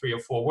 3 or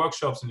 4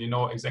 workshops and you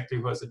know exactly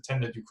who has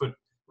attended, you could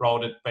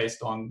route it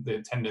based on the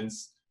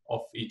attendance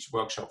of each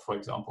workshop, for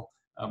example,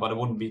 but it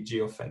wouldn't be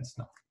geofenced,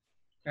 no.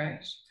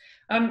 Great.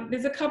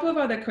 There's a couple of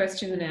other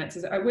questions and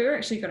answers. We're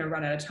actually going to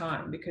run out of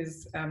time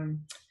because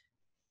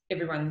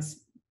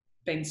everyone's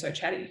been so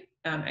chatty,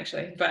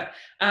 actually. But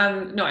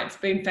no, it's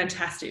been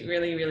fantastic.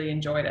 Really, really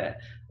enjoyed it.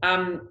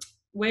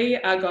 We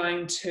are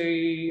going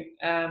to,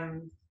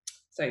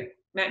 so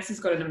Max has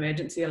got an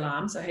emergency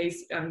alarm, so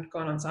he's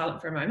gone on silent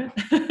for a moment.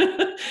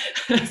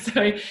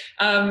 So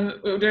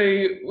we'll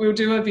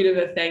do a bit of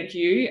a thank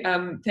you.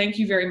 Thank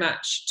you very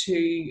much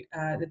to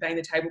the Bang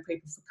the Table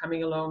people for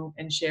coming along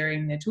and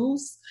sharing their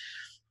tools,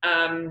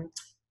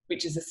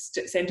 which is a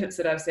sentence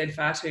that I've said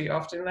far too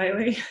often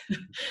lately.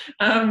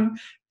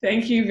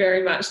 Thank you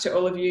very much to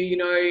all of you. You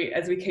know,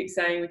 as we keep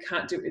saying, we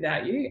can't do it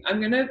without you. I'm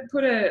going to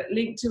put a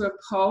link to a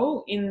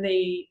poll in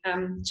the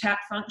chat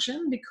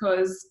function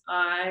because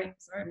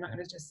sorry, I'm not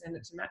going to just send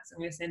it to Max, I'm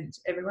going to send it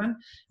to everyone.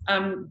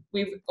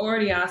 We've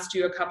already asked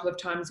you a couple of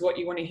times what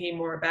you want to hear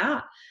more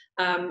about,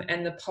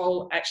 and the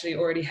poll actually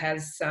already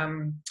has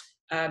some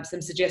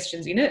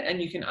suggestions in it,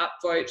 and you can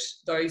upvote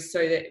those so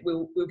that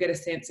we'll get a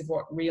sense of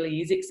what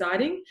really is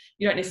exciting.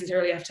 You don't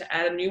necessarily have to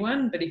add a new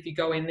one, but if you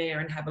go in there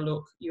and have a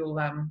look, you'll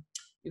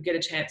get a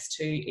chance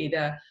to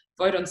either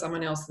vote on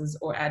someone else's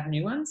or add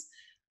new ones.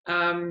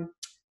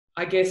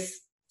 I guess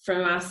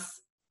from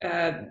us,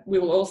 we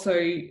will also,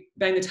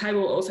 Bang the Table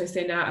will also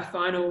send out a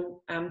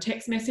final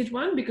text message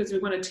one because we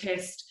want to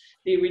test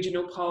the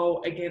original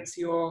poll against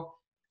your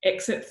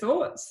exit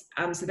thoughts.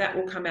 So that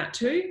will come out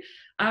too.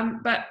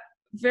 But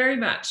very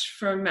much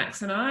from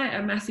Max and I,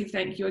 a massive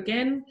thank you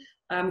again.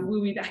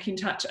 We'll be back in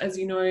touch, as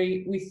you know,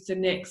 with the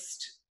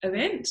next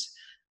event.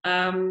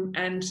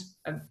 And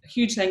a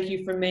huge thank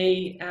you from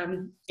me.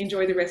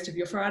 Enjoy the rest of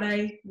your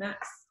Friday,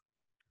 Max.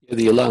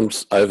 The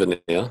alarm's over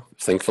now,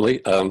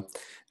 thankfully.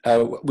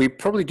 We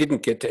probably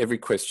didn't get to every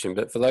question,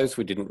 but for those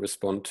we didn't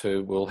respond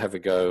to, we'll have a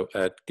go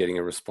at getting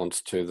a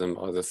response to them,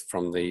 either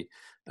from the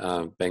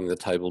Bang the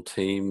Table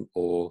team,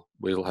 or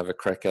we'll have a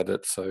crack at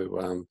it.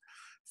 So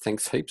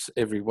thanks heaps,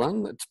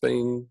 everyone. It's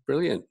been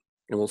brilliant.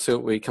 And we'll see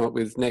what we come up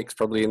with next,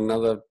 probably in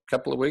another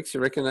couple of weeks, you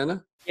reckon,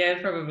 Anna?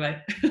 Yeah, probably.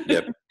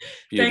 Yep.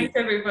 Thanks,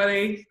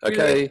 everybody.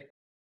 Okay.